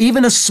 If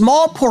even a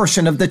small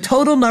portion of the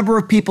total number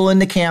of people in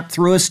the camp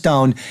threw a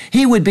stone,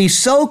 he would be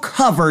so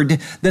covered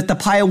that the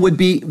pile would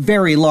be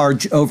very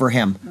large over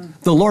him.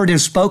 The Lord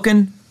has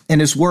spoken,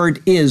 and his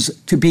word is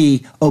to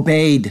be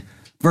obeyed.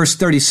 Verse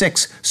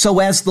 36, so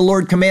as the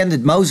Lord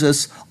commanded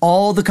Moses,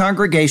 all the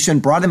congregation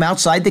brought him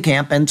outside the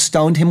camp and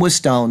stoned him with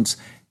stones,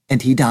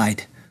 and he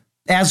died.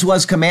 As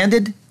was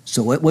commanded,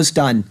 so it was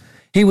done.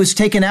 He was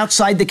taken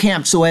outside the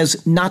camp so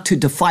as not to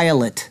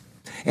defile it.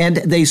 And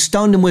they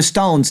stoned him with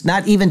stones,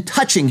 not even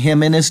touching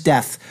him in his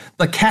death,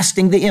 but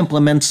casting the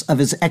implements of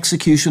his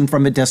execution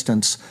from a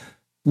distance.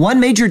 One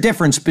major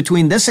difference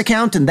between this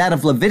account and that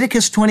of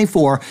Leviticus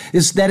 24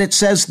 is that it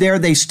says there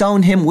they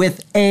stoned him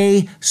with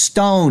a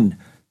stone.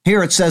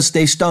 Here it says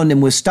they stoned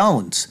him with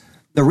stones.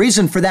 The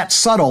reason for that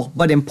subtle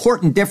but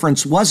important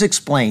difference was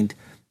explained.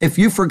 If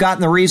you've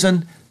forgotten the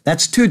reason,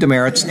 that's 2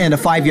 demerits and a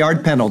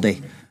 5-yard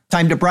penalty.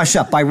 Time to brush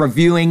up by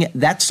reviewing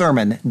that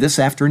sermon this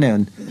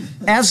afternoon.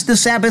 As the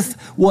Sabbath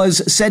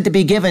was said to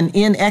be given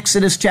in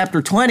Exodus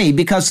chapter 20,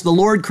 because the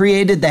Lord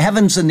created the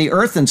heavens and the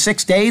earth in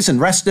 6 days and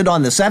rested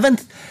on the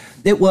 7th,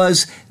 it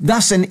was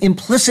thus an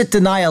implicit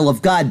denial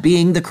of God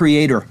being the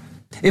creator.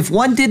 If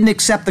one didn't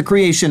accept the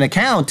creation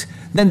account,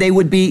 then they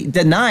would be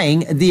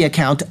denying the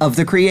account of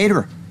the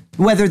creator.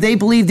 Whether they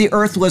believed the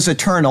earth was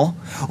eternal,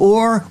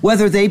 or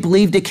whether they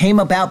believed it came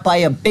about by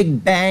a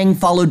big bang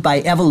followed by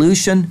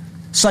evolution,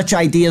 such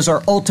ideas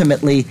are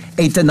ultimately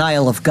a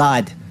denial of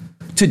God.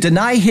 To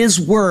deny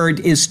his word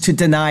is to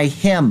deny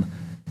him.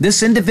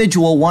 This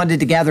individual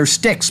wanted to gather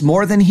sticks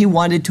more than he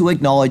wanted to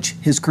acknowledge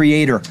his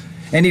creator,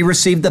 and he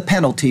received the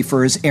penalty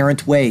for his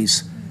errant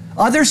ways.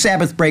 Other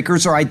Sabbath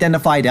breakers are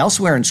identified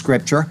elsewhere in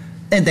Scripture,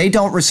 and they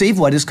don't receive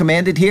what is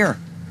commanded here.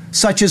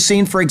 Such is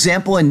seen, for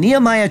example, in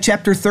Nehemiah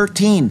chapter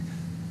 13.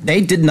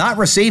 They did not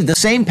receive the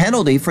same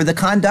penalty for the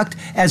conduct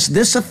as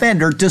this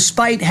offender,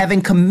 despite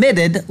having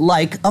committed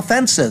like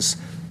offenses.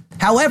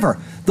 However,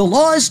 the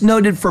law is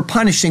noted for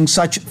punishing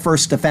such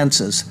first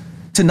offenses.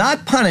 To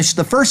not punish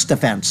the first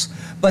offense,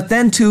 but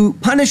then to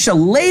punish a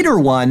later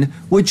one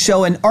would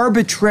show an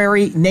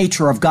arbitrary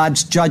nature of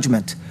God's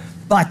judgment.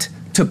 But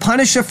to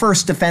punish a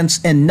first offense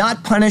and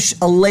not punish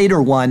a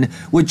later one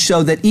would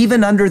show that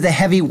even under the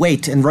heavy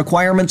weight and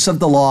requirements of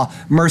the law,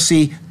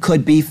 mercy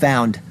could be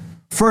found.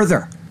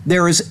 Further,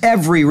 there is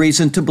every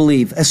reason to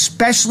believe,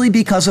 especially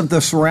because of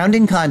the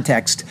surrounding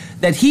context,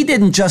 that he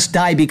didn't just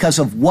die because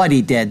of what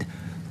he did,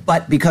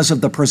 but because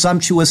of the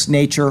presumptuous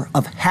nature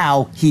of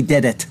how he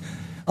did it.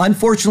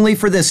 Unfortunately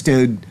for this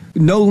dude,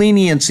 no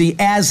leniency,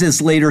 as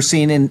is later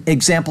seen in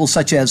examples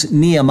such as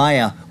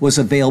Nehemiah, was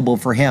available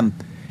for him.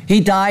 He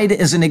died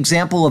as an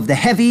example of the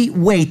heavy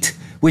weight,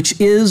 which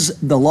is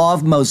the law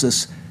of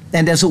Moses,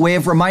 and as a way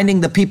of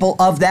reminding the people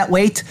of that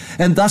weight,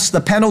 and thus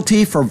the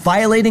penalty for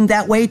violating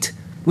that weight,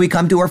 we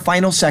come to our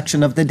final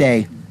section of the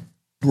day,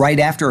 right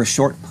after a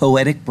short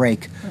poetic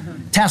break.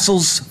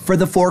 Tassels for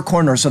the 4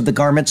 corners of the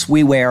garments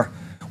we wear,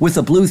 with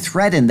a blue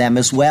thread in them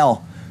as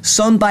well,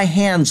 sewn by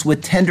hands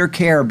with tender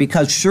care,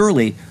 because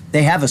surely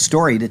they have a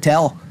story to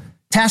tell.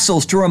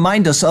 tassels to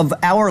remind us of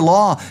our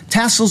law,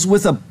 tassels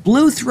with a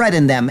blue thread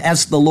in them,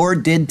 as the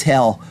Lord did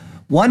tell.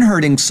 One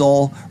hurting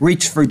soul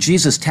reached for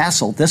Jesus'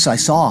 tassel, this I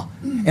saw,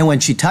 and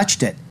when she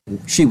touched it,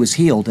 she was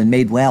healed and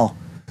made well.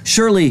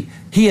 Surely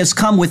he has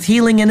come with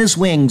healing in his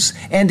wings,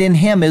 and in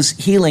him is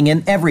healing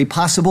in every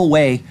possible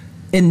way.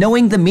 In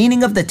knowing the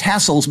meaning of the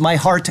tassels, my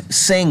heart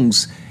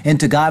sings, and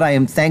to God I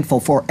am thankful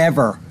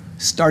forever,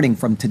 starting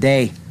from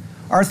today.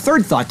 Our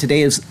third thought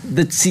today is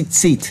the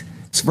tzitzit.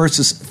 It's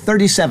verses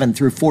 37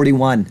 through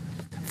 41.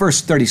 Verse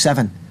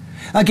 37.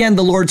 Again,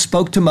 the Lord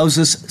spoke to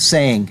Moses,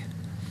 saying,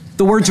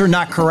 the words are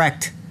not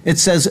correct. It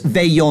says,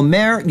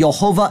 Veyomer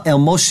Yehovah el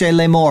Moshe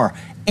lemor.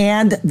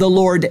 And the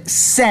Lord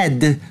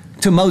said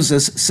to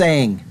Moses,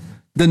 saying.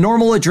 The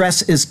normal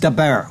address is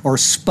daber, or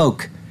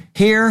spoke.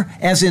 Here,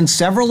 as in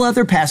several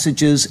other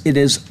passages, it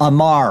is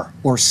amar,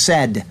 or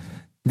said.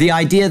 The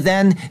idea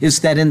then is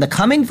that in the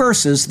coming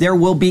verses, there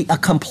will be a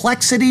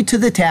complexity to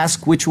the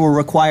task which will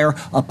require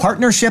a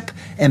partnership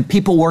and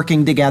people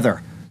working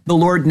together. The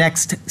Lord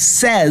next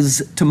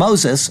says to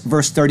Moses,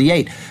 verse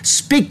 38,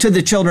 speak to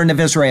the children of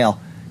Israel.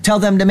 Tell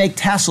them to make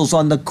tassels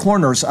on the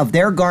corners of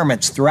their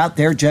garments throughout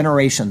their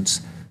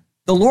generations.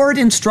 The Lord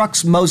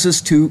instructs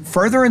Moses to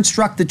further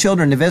instruct the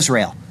children of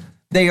Israel.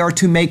 They are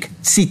to make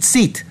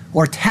tzitzit,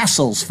 or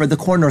tassels, for the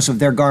corners of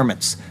their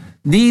garments.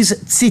 These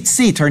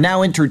tzitzit are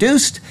now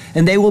introduced,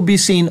 and they will be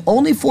seen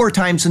only 4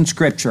 times in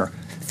Scripture.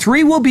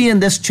 3 will be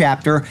in this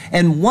chapter,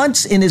 and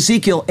once in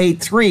Ezekiel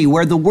 8:3,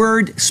 where the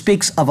word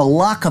speaks of a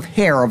lock of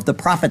hair of the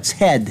prophet's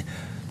head.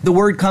 The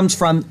word comes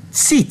from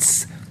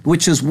tzitz,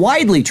 which is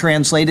widely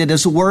translated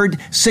as a word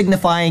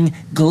signifying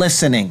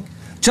glistening.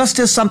 Just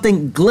as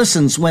something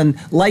glistens when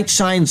light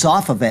shines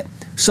off of it,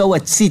 so a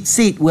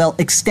tzitzit will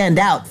extend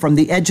out from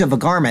the edge of a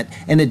garment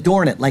and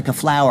adorn it like a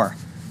flower.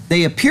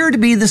 They appear to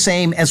be the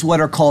same as what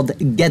are called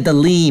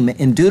gedalim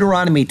in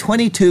Deuteronomy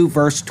 22,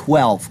 verse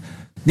 12.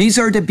 These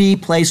are to be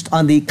placed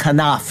on the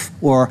kanaf,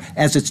 or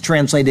as it's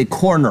translated,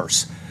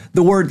 corners.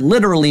 The word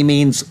literally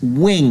means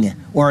wing,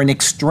 or an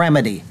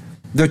extremity.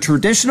 The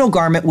traditional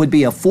garment would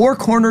be a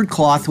 4-cornered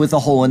cloth with a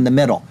hole in the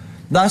middle.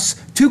 Thus,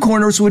 2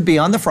 corners would be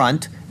on the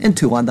front and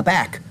 2 on the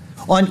back.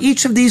 On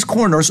each of these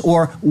corners,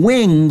 or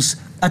wings,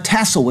 a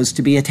tassel was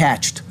to be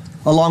attached.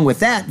 Along with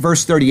that,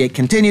 verse 38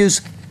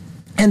 continues,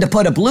 and to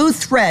put a blue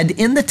thread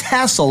in the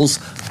tassels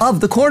of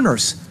the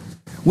corners.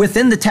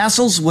 Within the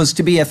tassels was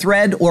to be a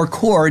thread or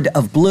cord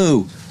of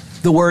blue.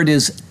 The word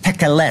is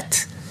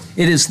tekelet.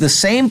 It is the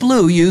same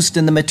blue used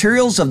in the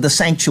materials of the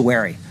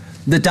sanctuary.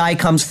 The dye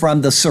comes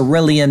from the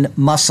cerulean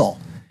mussel.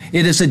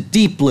 It is a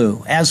deep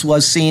blue, as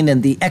was seen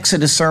in the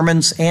Exodus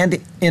sermons and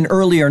in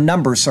earlier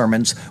Numbers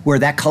sermons where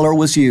that color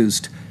was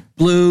used.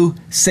 Blue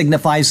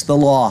signifies the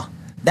law.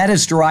 That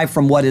is derived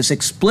from what is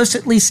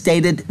explicitly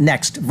stated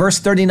next, verse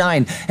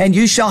 39, and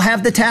you shall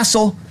have the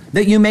tassel,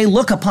 that you may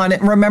look upon it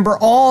and remember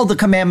all the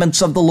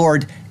commandments of the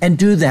Lord and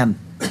do them.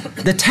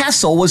 The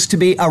tassel was to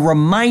be a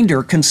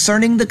reminder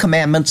concerning the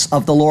commandments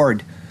of the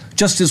Lord.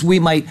 Just as we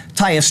might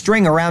tie a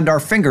string around our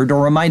finger to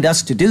remind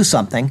us to do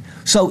something,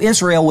 so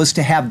Israel was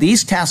to have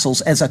these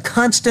tassels as a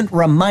constant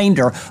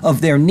reminder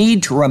of their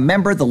need to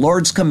remember the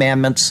Lord's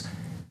commandments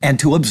and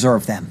to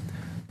observe them.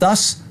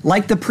 Thus,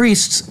 like the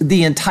priests,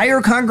 the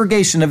entire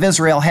congregation of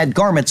Israel had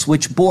garments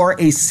which bore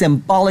a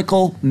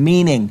symbolical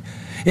meaning.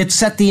 It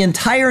set the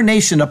entire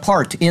nation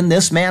apart in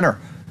this manner.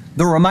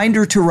 The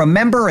reminder to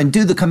remember and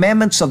do the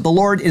commandments of the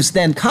Lord is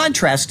then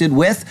contrasted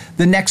with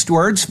the next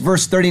words.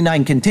 Verse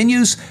 39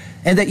 continues,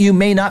 and that you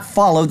may not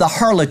follow the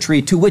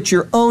harlotry to which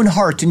your own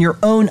heart and your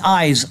own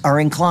eyes are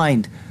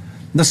inclined.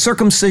 The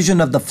circumcision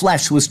of the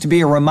flesh was to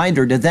be a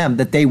reminder to them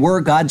that they were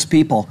God's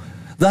people.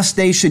 Thus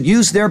they should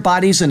use their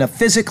bodies in a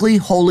physically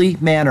holy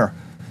manner.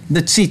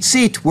 The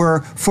tzitzit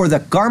were for the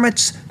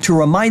garments to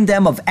remind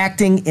them of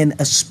acting in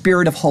a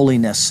spirit of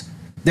holiness.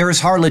 There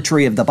is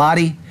harlotry of the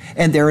body,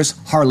 and there is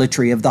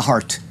harlotry of the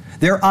heart.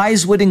 Their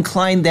eyes would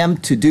incline them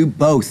to do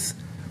both.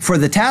 For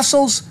the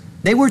tassels,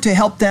 they were to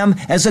help them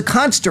as a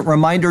constant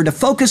reminder to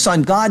focus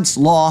on God's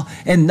law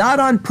and not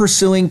on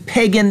pursuing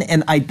pagan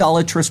and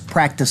idolatrous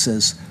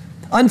practices.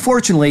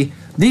 Unfortunately,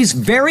 these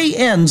very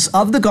ends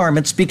of the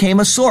garments became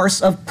a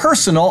source of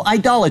personal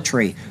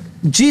idolatry.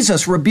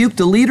 Jesus rebuked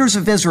the leaders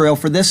of Israel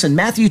for this in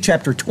Matthew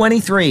chapter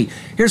 23.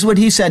 Here's what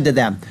he said to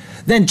them.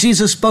 Then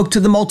Jesus spoke to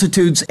the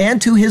multitudes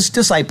and to his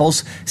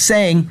disciples,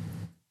 saying,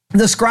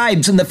 the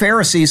scribes and the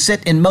Pharisees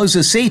sit in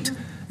Moses' seat.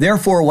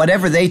 Therefore,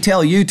 whatever they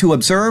tell you to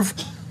observe,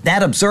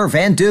 that observe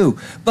and do.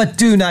 But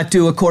do not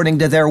do according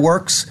to their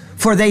works.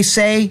 For they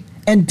say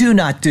and do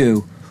not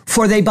do.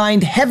 For they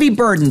bind heavy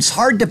burdens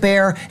hard to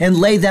bear and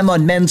lay them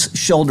on men's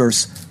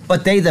shoulders.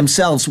 But they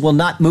themselves will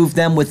not move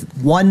them with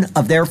one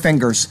of their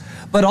fingers.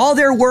 But all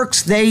their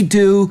works they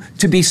do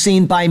to be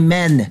seen by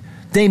men.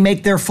 They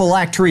make their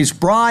phylacteries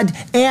broad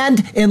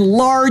and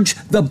enlarge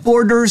the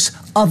borders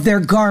of their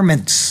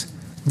garments.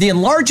 The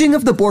enlarging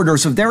of the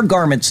borders of their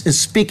garments is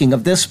speaking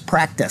of this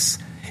practice.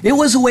 It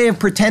was a way of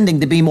pretending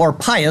to be more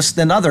pious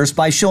than others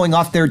by showing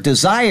off their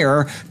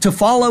desire to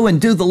follow and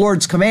do the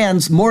Lord's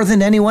commands more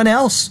than anyone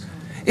else.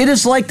 It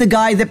is like the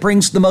guy that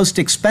brings the most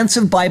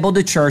expensive Bible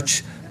to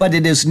church, but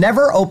it is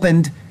never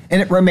opened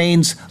and it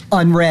remains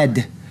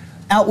unread.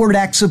 Outward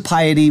acts of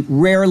piety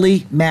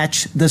rarely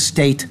match the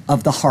state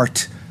of the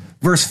heart.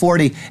 Verse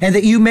 40, and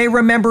that you may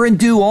remember and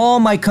do all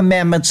my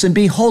commandments and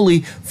be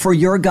holy, for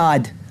your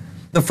God.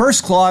 The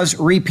first clause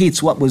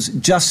repeats what was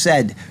just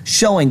said,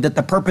 showing that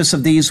the purpose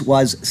of these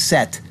was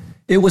set.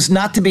 It was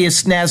not to be a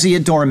snazzy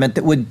adornment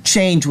that would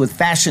change with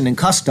fashion and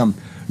custom,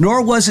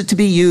 nor was it to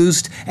be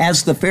used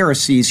as the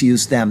Pharisees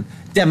used them,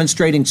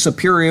 demonstrating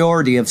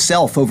superiority of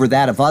self over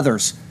that of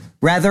others.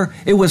 Rather,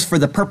 it was for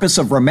the purpose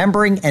of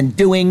remembering and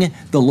doing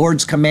the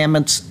Lord's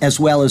commandments, as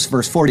well as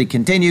verse 40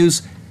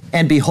 continues,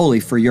 and be holy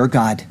for your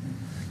God.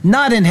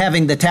 Not in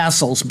having the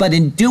tassels, but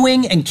in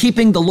doing and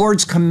keeping the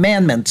Lord's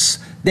commandments,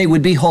 they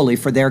would be holy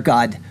for their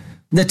God.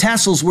 The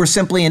tassels were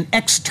simply an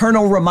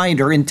external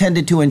reminder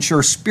intended to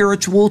ensure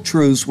spiritual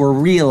truths were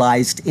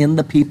realized in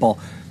the people.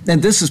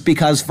 And this is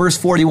because verse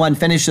 41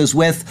 finishes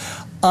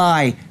with,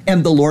 I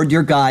am the Lord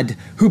your God,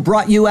 who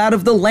brought you out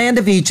of the land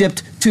of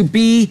Egypt to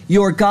be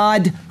your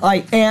God.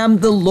 I am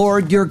the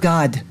Lord your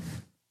God.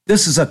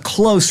 This is a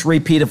close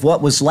repeat of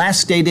what was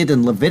last stated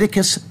in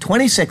Leviticus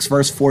 26,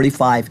 verse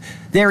 45.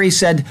 There he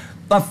said,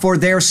 but for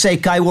their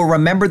sake I will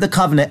remember the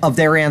covenant of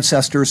their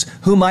ancestors,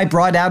 whom I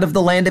brought out of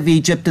the land of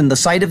Egypt in the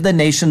sight of the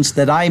nations,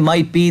 that I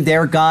might be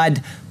their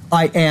God.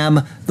 I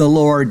am the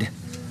Lord.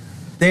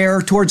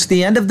 There, towards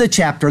the end of the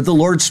chapter, the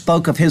Lord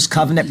spoke of his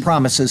covenant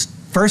promises,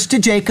 first to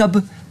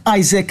Jacob,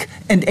 Isaac,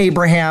 and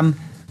Abraham.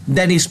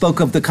 Then he spoke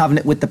of the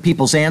covenant with the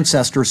people's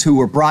ancestors who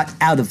were brought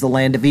out of the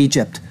land of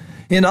Egypt.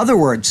 In other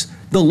words,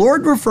 the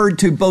Lord referred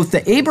to both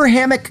the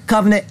Abrahamic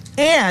covenant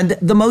and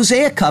the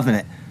Mosaic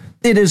covenant.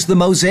 It is the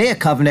Mosaic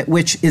covenant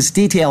which is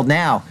detailed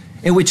now,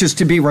 and which is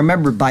to be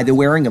remembered by the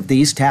wearing of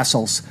these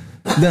tassels.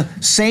 The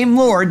same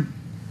Lord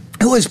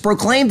who has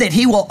proclaimed that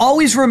he will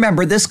always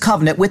remember this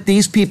covenant with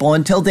these people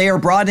until they are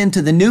brought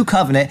into the new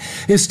covenant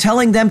is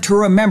telling them to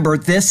remember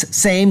this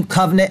same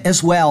covenant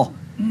as well.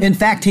 In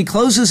fact, he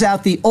closes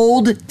out the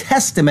Old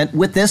Testament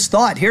with this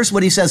thought. Here's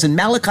what he says in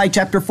Malachi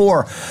chapter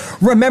 4.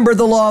 Remember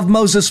the law of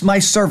Moses, my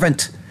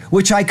servant,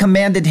 which I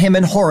commanded him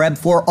in Horeb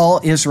for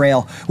all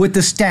Israel, with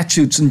the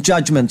statutes and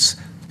judgments.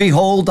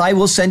 Behold, I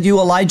will send you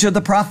Elijah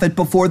the prophet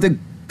before the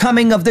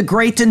coming of the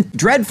great and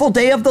dreadful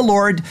day of the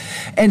Lord,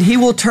 and he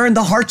will turn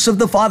the hearts of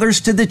the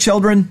fathers to the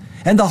children,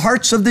 and the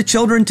hearts of the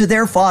children to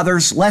their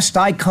fathers, lest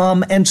I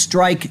come and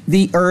strike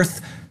the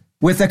earth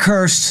with a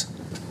curse.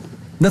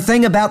 The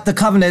thing about the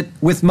covenant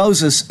with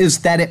Moses is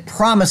that it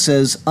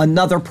promises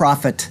another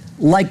prophet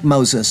like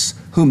Moses,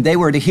 whom they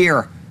were to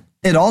hear.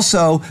 It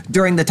also,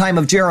 during the time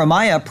of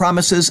Jeremiah,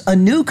 promises a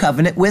new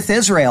covenant with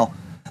Israel.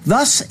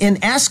 Thus,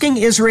 in asking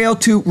Israel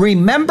to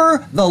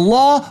remember the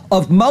law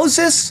of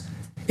Moses,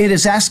 it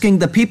is asking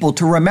the people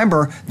to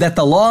remember that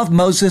the law of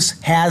Moses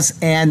has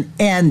an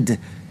end,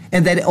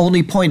 and that it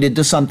only pointed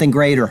to something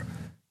greater.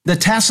 The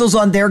tassels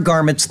on their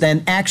garments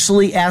then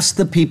actually ask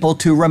the people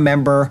to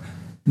remember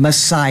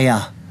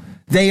Messiah.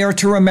 They are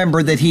to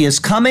remember that he is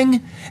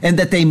coming and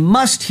that they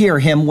must hear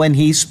him when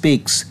he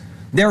speaks.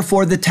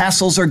 Therefore, the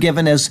tassels are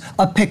given as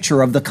a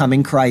picture of the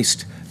coming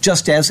Christ,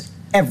 just as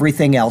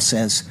everything else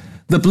is.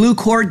 The blue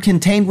cord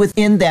contained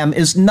within them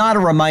is not a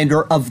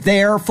reminder of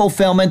their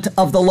fulfillment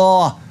of the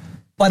law,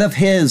 but of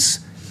his.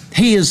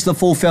 He is the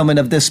fulfillment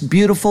of this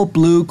beautiful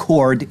blue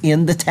cord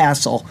in the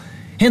tassel.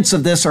 Hints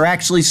of this are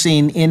actually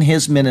seen in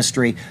his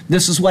ministry.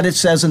 This is what it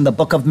says in the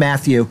book of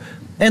Matthew.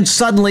 And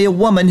suddenly a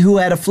woman who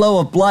had a flow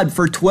of blood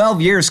for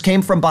 12 years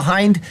came from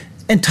behind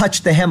and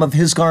touched the hem of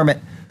his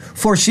garment.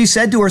 For she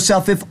said to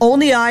herself, if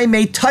only I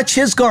may touch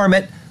his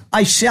garment,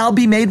 I shall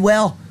be made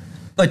well.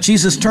 But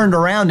Jesus turned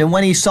around, and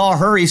when he saw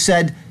her, he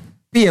said,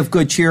 be of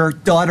good cheer,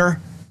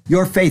 daughter,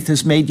 your faith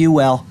has made you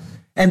well.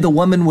 And the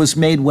woman was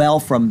made well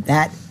from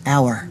that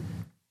hour.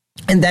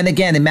 And then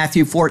again in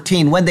Matthew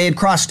 14, when they had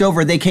crossed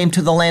over, they came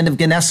to the land of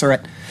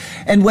Gennesaret.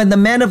 And when the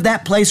men of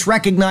that place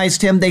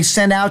recognized him, they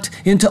sent out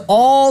into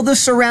all the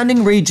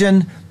surrounding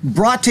region,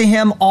 brought to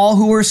him all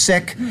who were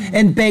sick,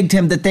 and begged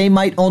him that they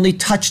might only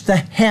touch the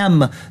hem,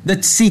 the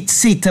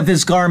tzitzit of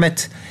his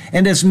garment.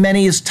 And as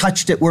many as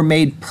touched it were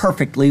made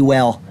perfectly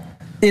well.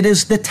 It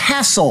is the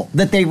tassel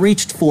that they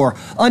reached for,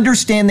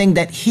 understanding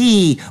that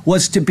he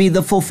was to be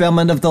the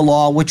fulfillment of the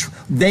law, which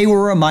they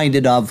were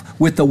reminded of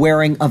with the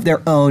wearing of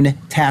their own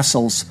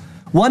tassels.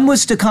 One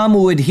was to come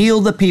who would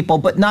heal the people,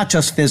 but not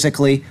just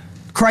physically.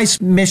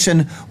 Christ's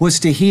mission was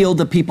to heal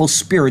the people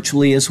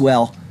spiritually as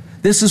well.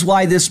 This is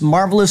why this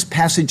marvelous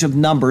passage of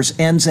Numbers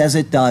ends as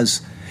it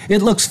does.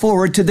 It looks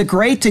forward to the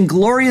great and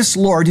glorious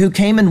Lord who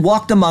came and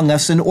walked among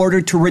us in order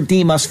to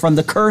redeem us from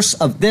the curse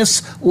of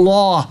this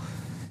law.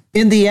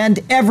 In the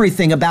end,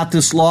 everything about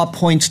this law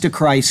points to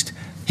Christ.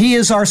 He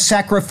is our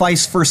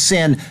sacrifice for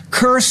sin,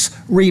 curse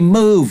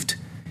removed.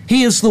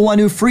 He is the one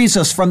who frees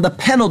us from the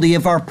penalty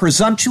of our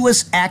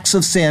presumptuous acts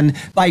of sin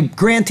by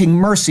granting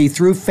mercy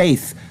through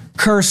faith,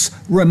 curse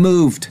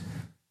removed.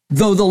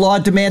 Though the law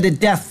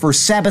demanded death for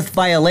Sabbath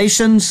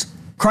violations,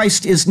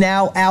 Christ is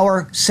now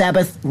our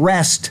Sabbath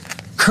rest,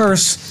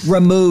 curse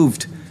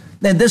removed.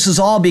 And this is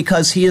all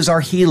because he is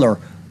our healer,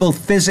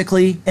 both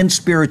physically and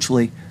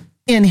spiritually.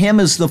 In him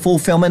is the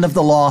fulfillment of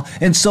the law.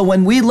 And so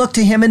when we look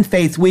to him in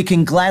faith, we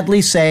can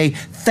gladly say,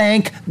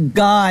 thank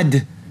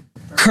God,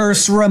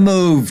 curse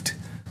removed.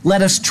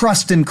 Let us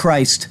trust in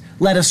Christ.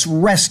 Let us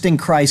rest in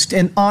Christ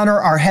and honor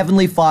our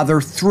Heavenly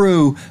Father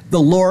through the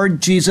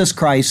Lord Jesus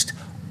Christ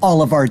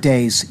all of our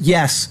days.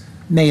 Yes,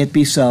 may it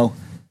be so.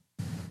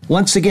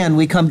 Once again,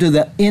 we come to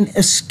the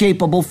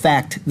inescapable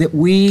fact that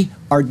we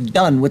are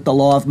done with the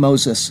law of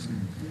Moses.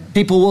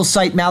 People will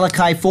cite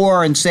Malachi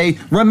 4 and say,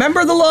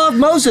 remember the law of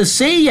Moses.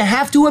 See, you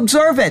have to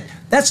observe it.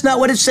 That's not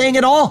what it's saying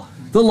at all.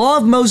 The law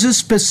of Moses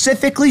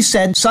specifically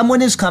said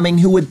someone is coming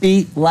who would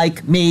be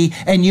like me,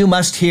 and you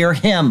must hear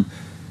him.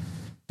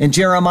 And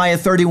Jeremiah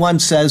 31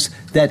 says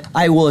that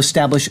I will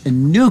establish a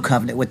new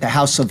covenant with the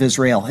house of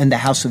Israel and the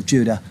house of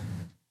Judah.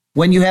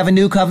 When you have a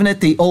new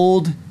covenant, the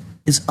old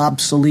is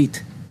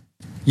obsolete.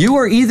 You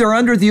are either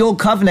under the old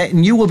covenant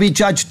and you will be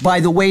judged by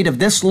the weight of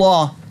this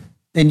law,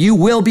 and you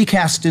will be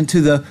cast into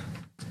the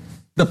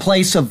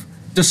place of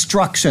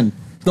destruction,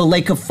 the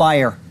lake of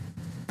fire,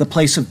 the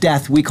place of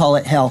death. We call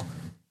it hell.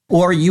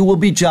 Or you will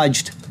be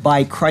judged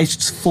by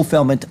Christ's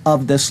fulfillment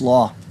of this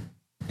law,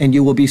 and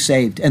you will be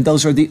saved. And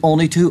those are the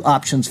only two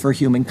options for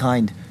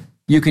humankind.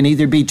 You can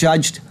either be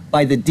judged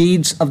by the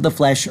deeds of the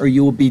flesh, or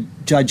you will be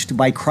judged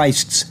by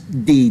Christ's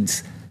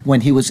deeds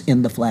when he was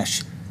in the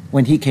flesh,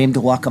 when he came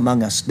to walk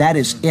among us. That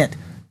is it.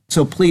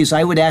 So please,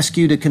 I would ask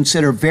you to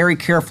consider very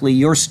carefully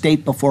your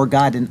state before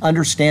God and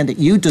understand that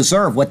you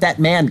deserve what that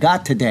man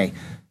got today.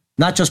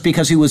 Not just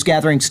because he was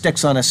gathering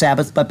sticks on a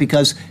Sabbath, but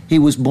because he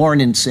was born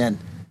in sin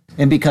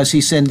and because he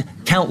sinned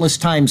countless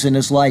times in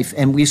his life.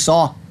 And we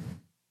saw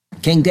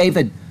King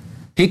David,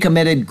 he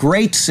committed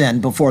great sin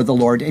before the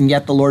Lord, and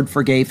yet the Lord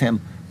forgave him.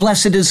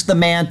 Blessed is the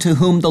man to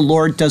whom the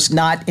Lord does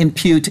not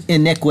impute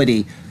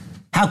iniquity.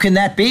 How can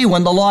that be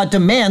when the law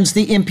demands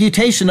the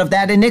imputation of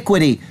that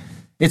iniquity?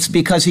 It's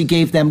because he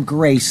gave them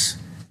grace.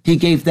 He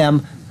gave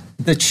them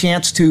the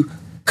chance to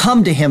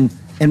come to him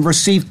and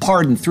receive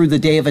pardon through the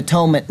Day of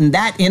Atonement. And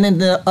that in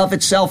and of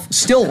itself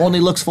still only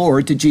looks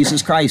forward to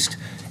Jesus Christ.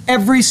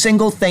 Every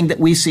single thing that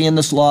we see in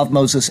this law of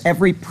Moses,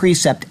 every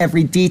precept,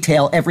 every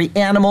detail, every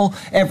animal,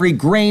 every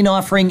grain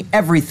offering,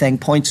 everything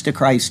points to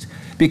Christ,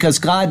 because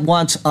God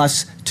wants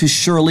us to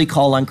surely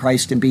call on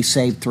Christ and be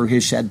saved through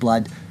his shed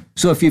blood.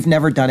 So if you've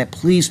never done it,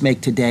 please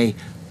make today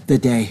the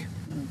day.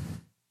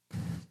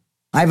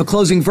 I have a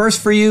closing verse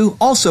for you,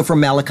 also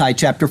from Malachi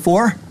chapter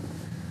 4.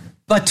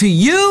 But to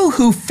you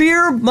who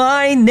fear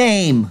my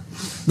name,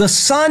 the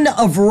Son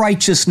of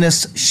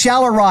Righteousness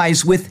shall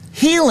arise with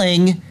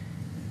healing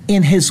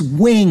in his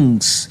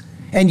wings,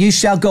 and you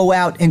shall go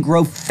out and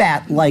grow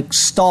fat like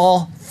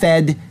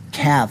stall-fed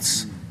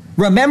calves.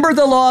 Remember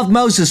the law of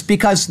Moses,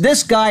 because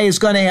this guy is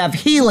going to have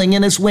healing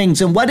in his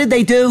wings. And what did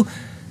they do?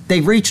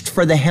 They reached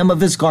for the hem of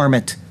his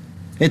garment.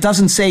 It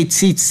doesn't say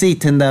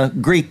tzitzit in the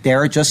Greek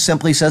there. It just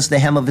simply says the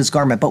hem of his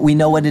garment. But we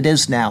know what it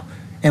is now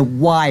and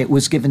why it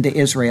was given to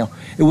Israel.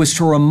 It was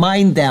to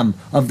remind them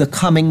of the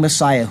coming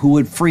Messiah who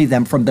would free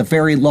them from the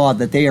very law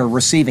that they are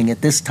receiving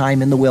at this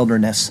time in the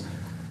wilderness.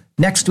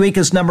 Next week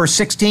is number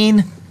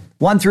 16,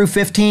 1 through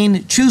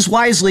 15. Choose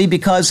wisely,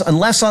 because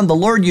unless on the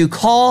Lord you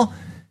call,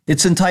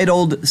 it's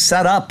entitled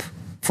Set Up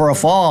for a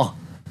Fall.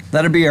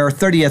 That'll be our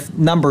 30th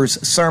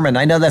Numbers sermon.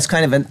 I know that's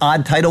kind of an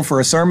odd title for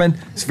a sermon.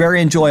 It's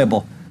very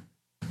enjoyable.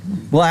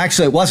 Well,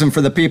 actually, it wasn't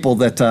for the people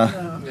that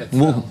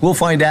we'll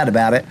find out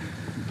about it.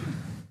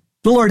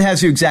 The Lord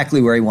has you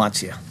exactly where he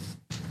wants you.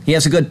 He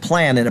has a good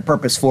plan and a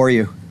purpose for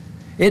you.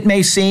 It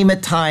may seem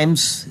at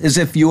times as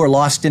if you are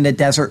lost in a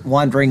desert,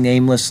 wandering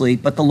aimlessly,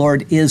 but the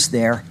Lord is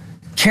there,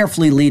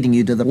 carefully leading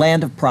you to the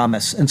land of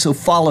promise. And so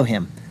follow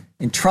him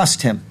and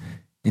trust him,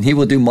 and he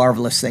will do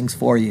marvelous things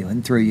for you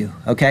and through you,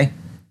 okay?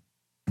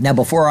 Now,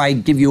 before I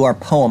give you our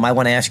poem, I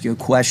want to ask you a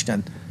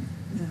question.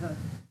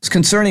 It's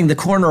concerning the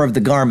corner of the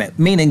garment,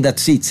 meaning the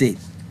tzitzit.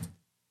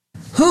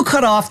 Who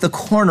cut off the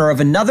corner of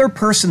another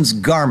person's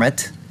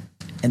garment,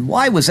 and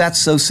why was that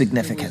so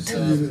significant?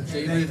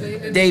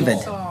 David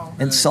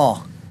and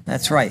Saul.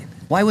 That's right.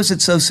 Why was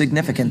it so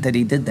significant that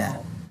he did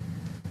that?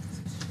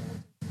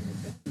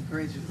 The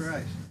grace of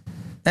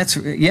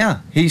Christ.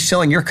 He's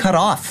showing you're cut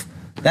off.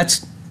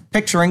 That's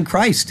picturing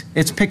Christ.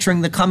 It's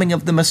picturing the coming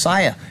of the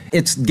Messiah.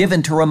 It's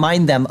given to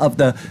remind them of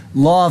the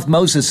law of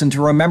Moses and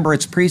to remember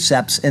its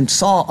precepts. And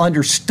Saul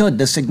understood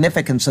the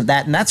significance of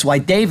that. And that's why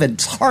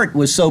David's heart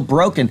was so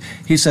broken.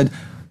 He said,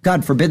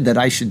 God forbid that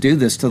I should do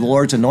this to the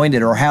Lord's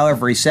anointed, or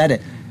however he said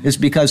it, is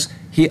because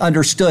he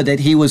understood that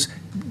he was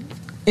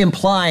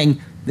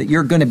implying that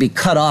you're going to be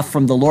cut off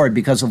from the Lord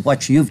because of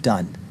what you've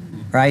done,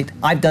 right?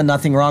 I've done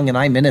nothing wrong and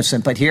I'm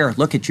innocent, but here,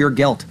 look at your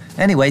guilt.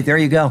 Anyway, there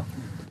you go.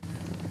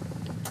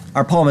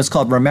 Our poem is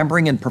called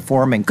Remembering and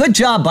Performing. Good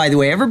job, by the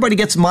way. Everybody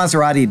gets a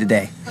Maserati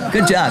today.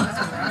 Good job.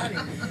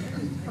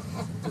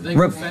 Do they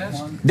go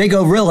fast? They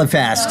go really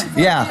fast,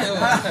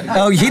 yeah.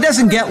 Oh, he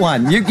doesn't get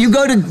one. You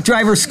go to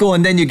driver's school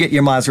and then you get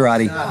your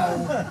Maserati.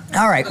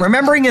 All right,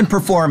 remembering and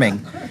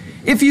performing.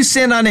 If you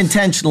sin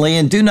unintentionally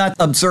and do not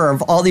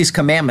observe all these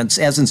commandments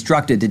as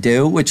instructed to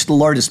do, which the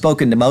Lord has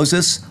spoken to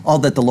Moses, all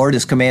that the Lord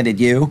has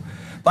commanded you,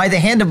 by the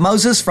hand of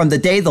Moses from the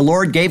day the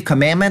Lord gave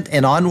commandment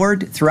and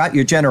onward throughout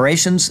your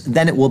generations,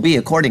 then it will be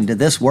according to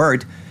this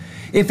word.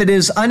 If it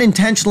is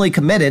unintentionally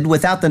committed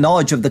without the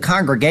knowledge of the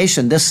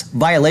congregation, this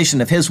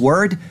violation of his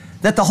word,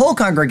 that the whole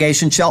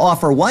congregation shall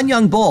offer one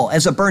young bull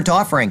as a burnt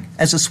offering,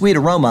 as a sweet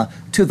aroma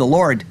to the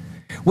Lord.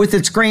 With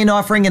its grain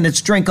offering and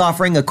its drink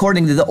offering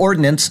according to the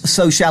ordinance,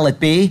 so shall it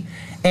be,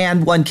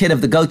 and one kid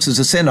of the goats as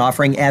a sin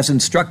offering, as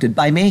instructed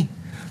by me.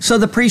 So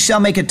the priest shall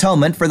make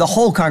atonement for the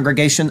whole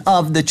congregation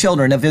of the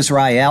children of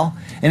Israel,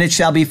 and it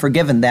shall be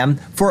forgiven them,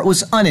 for it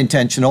was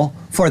unintentional.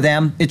 For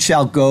them it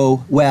shall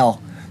go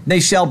well.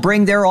 They shall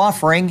bring their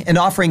offering, an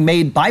offering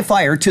made by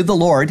fire to the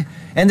Lord,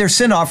 and their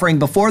sin offering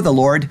before the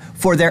Lord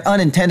for their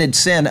unintended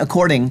sin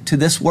according to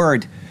this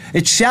word.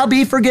 It shall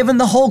be forgiven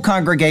the whole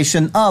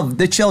congregation of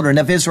the children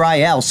of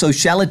Israel, so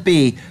shall it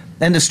be,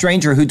 and the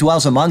stranger who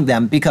dwells among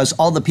them, because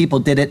all the people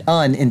did it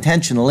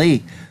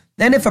unintentionally.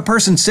 And if a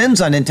person sins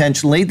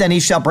unintentionally, then he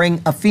shall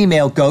bring a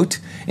female goat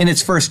in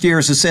its first year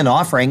as a sin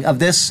offering. Of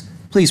this,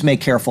 please make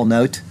careful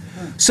note.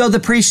 So the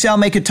priest shall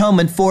make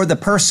atonement for the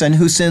person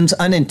who sins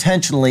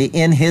unintentionally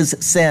in his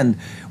sin,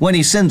 when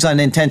he sins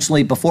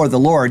unintentionally before the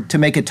Lord, to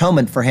make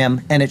atonement for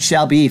him, and it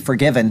shall be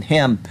forgiven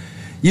him.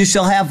 You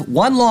shall have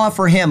one law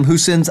for him who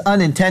sins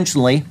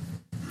unintentionally,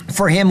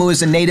 for him who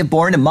is a native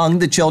born among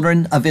the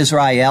children of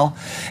Israel,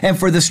 and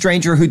for the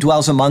stranger who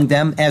dwells among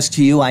them, as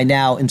to you I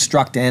now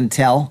instruct and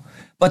tell.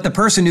 But the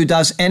person who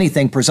does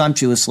anything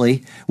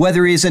presumptuously,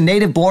 whether he is a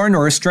native born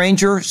or a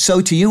stranger,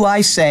 so to you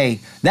I say,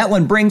 that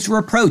one brings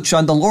reproach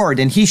on the Lord,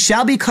 and he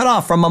shall be cut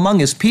off from among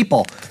his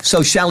people.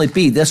 So shall it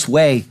be this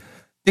way,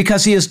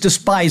 because he has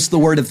despised the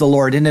word of the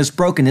Lord and has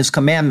broken his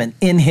commandment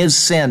in his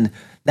sin.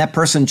 That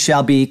person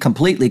shall be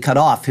completely cut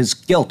off. His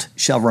guilt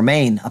shall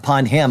remain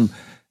upon him.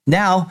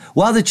 Now,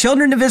 while the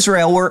children of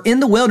Israel were in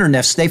the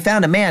wilderness, they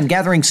found a man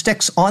gathering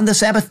sticks on the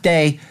Sabbath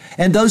day.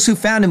 And those who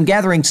found him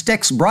gathering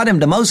sticks brought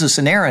him to Moses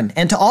and Aaron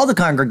and to all the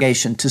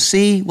congregation to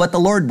see what the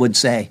Lord would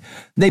say.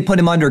 They put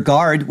him under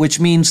guard, which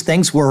means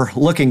things were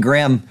looking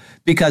grim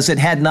because it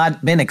had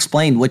not been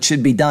explained what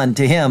should be done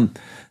to him.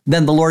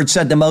 Then the Lord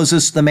said to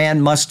Moses, the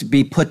man must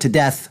be put to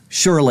death,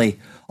 surely.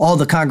 All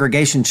the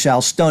congregation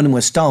shall stone him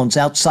with stones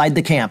outside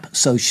the camp,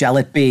 so shall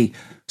it be.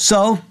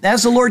 So,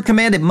 as the Lord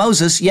commanded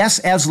Moses, yes,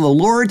 as the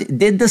Lord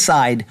did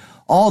decide,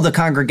 all the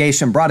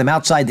congregation brought him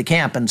outside the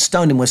camp and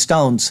stoned him with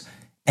stones,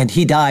 and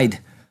he died.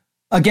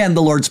 Again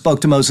the Lord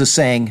spoke to Moses,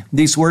 saying,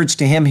 these words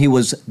to him he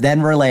was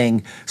then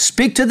relaying,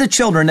 speak to the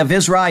children of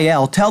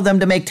Israel, tell them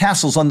to make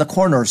tassels on the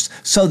corners,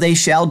 so they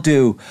shall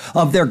do,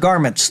 of their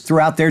garments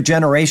throughout their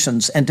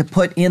generations, and to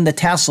put in the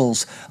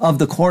tassels of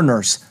the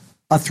corners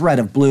a thread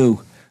of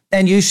blue.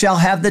 And you shall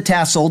have the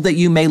tassel, that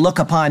you may look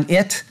upon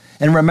it,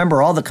 and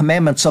remember all the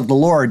commandments of the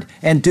Lord,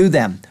 and do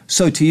them.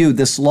 So to you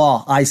this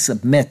law I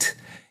submit.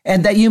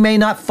 And that you may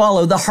not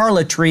follow the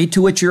harlotry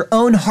to which your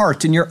own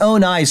heart and your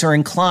own eyes are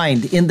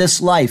inclined in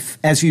this life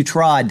as you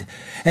trod,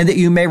 and that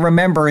you may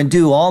remember and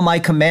do all my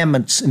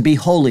commandments and be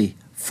holy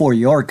for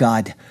your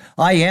God.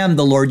 I am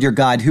the Lord your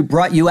God, who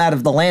brought you out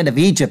of the land of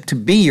Egypt to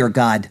be your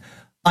God.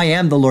 I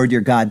am the Lord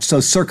your God, so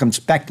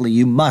circumspectly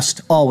you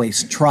must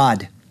always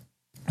trod.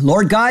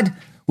 Lord God,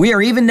 we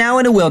are even now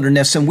in a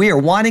wilderness, and we are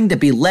wanting to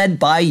be led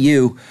by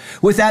you.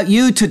 Without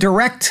you to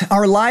direct,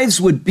 our lives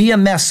would be a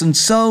mess, and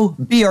so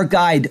be our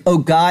guide, O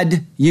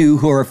God, you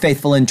who are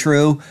faithful and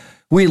true.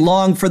 We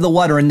long for the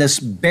water in this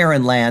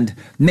barren land.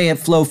 May it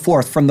flow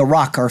forth from the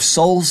rock our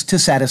souls to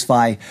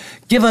satisfy.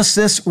 Give us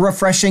this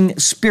refreshing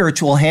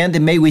spiritual hand,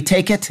 and may we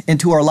take it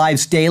into our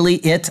lives daily,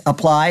 it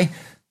apply,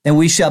 and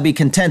we shall be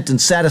content and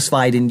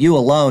satisfied in you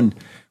alone.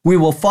 We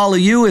will follow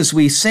you as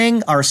we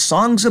sing our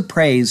songs of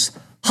praise.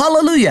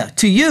 Hallelujah,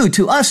 to you,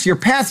 to us, your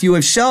path you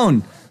have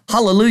shown.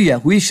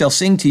 Hallelujah, we shall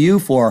sing to you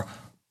for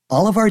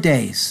all of our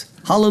days.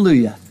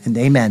 Hallelujah and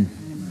amen.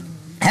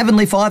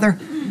 Heavenly Father,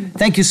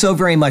 thank you so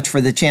very much for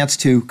the chance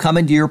to come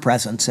into your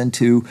presence and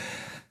to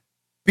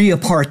be a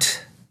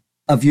part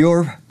of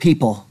your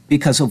people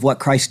because of what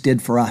Christ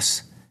did for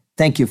us.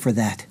 Thank you for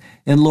that.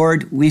 And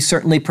Lord, we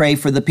certainly pray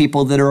for the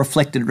people that are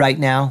afflicted right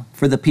now,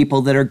 for the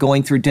people that are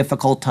going through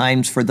difficult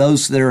times, for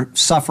those that are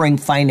suffering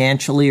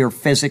financially or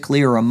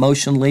physically or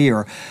emotionally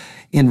or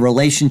in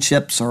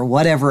relationships or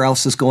whatever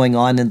else is going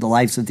on in the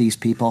lives of these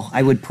people.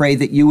 I would pray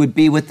that you would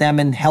be with them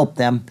and help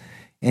them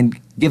and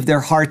give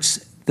their hearts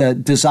the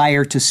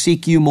desire to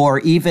seek you more,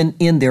 even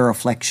in their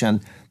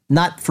affliction,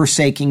 not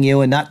forsaking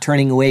you and not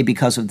turning away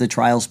because of the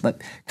trials, but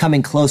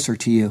coming closer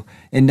to you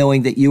and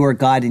knowing that you are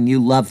God and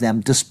you love them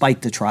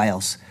despite the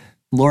trials.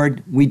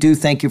 Lord, we do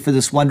thank you for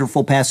this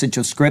wonderful passage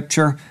of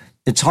Scripture.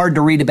 It's hard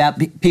to read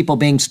about people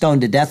being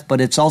stoned to death,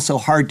 but it's also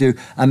hard to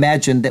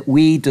imagine that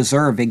we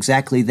deserve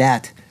exactly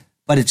that.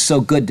 But it's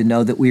so good to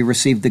know that we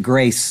receive the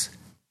grace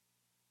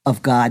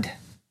of God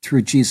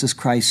through Jesus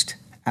Christ,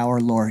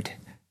 our Lord.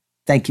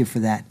 Thank you for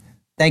that.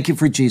 Thank you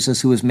for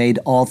Jesus, who has made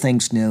all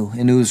things new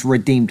and who has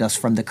redeemed us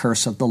from the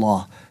curse of the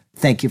law.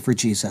 Thank you for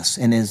Jesus.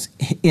 And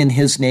in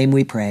his name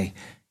we pray.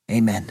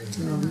 Amen.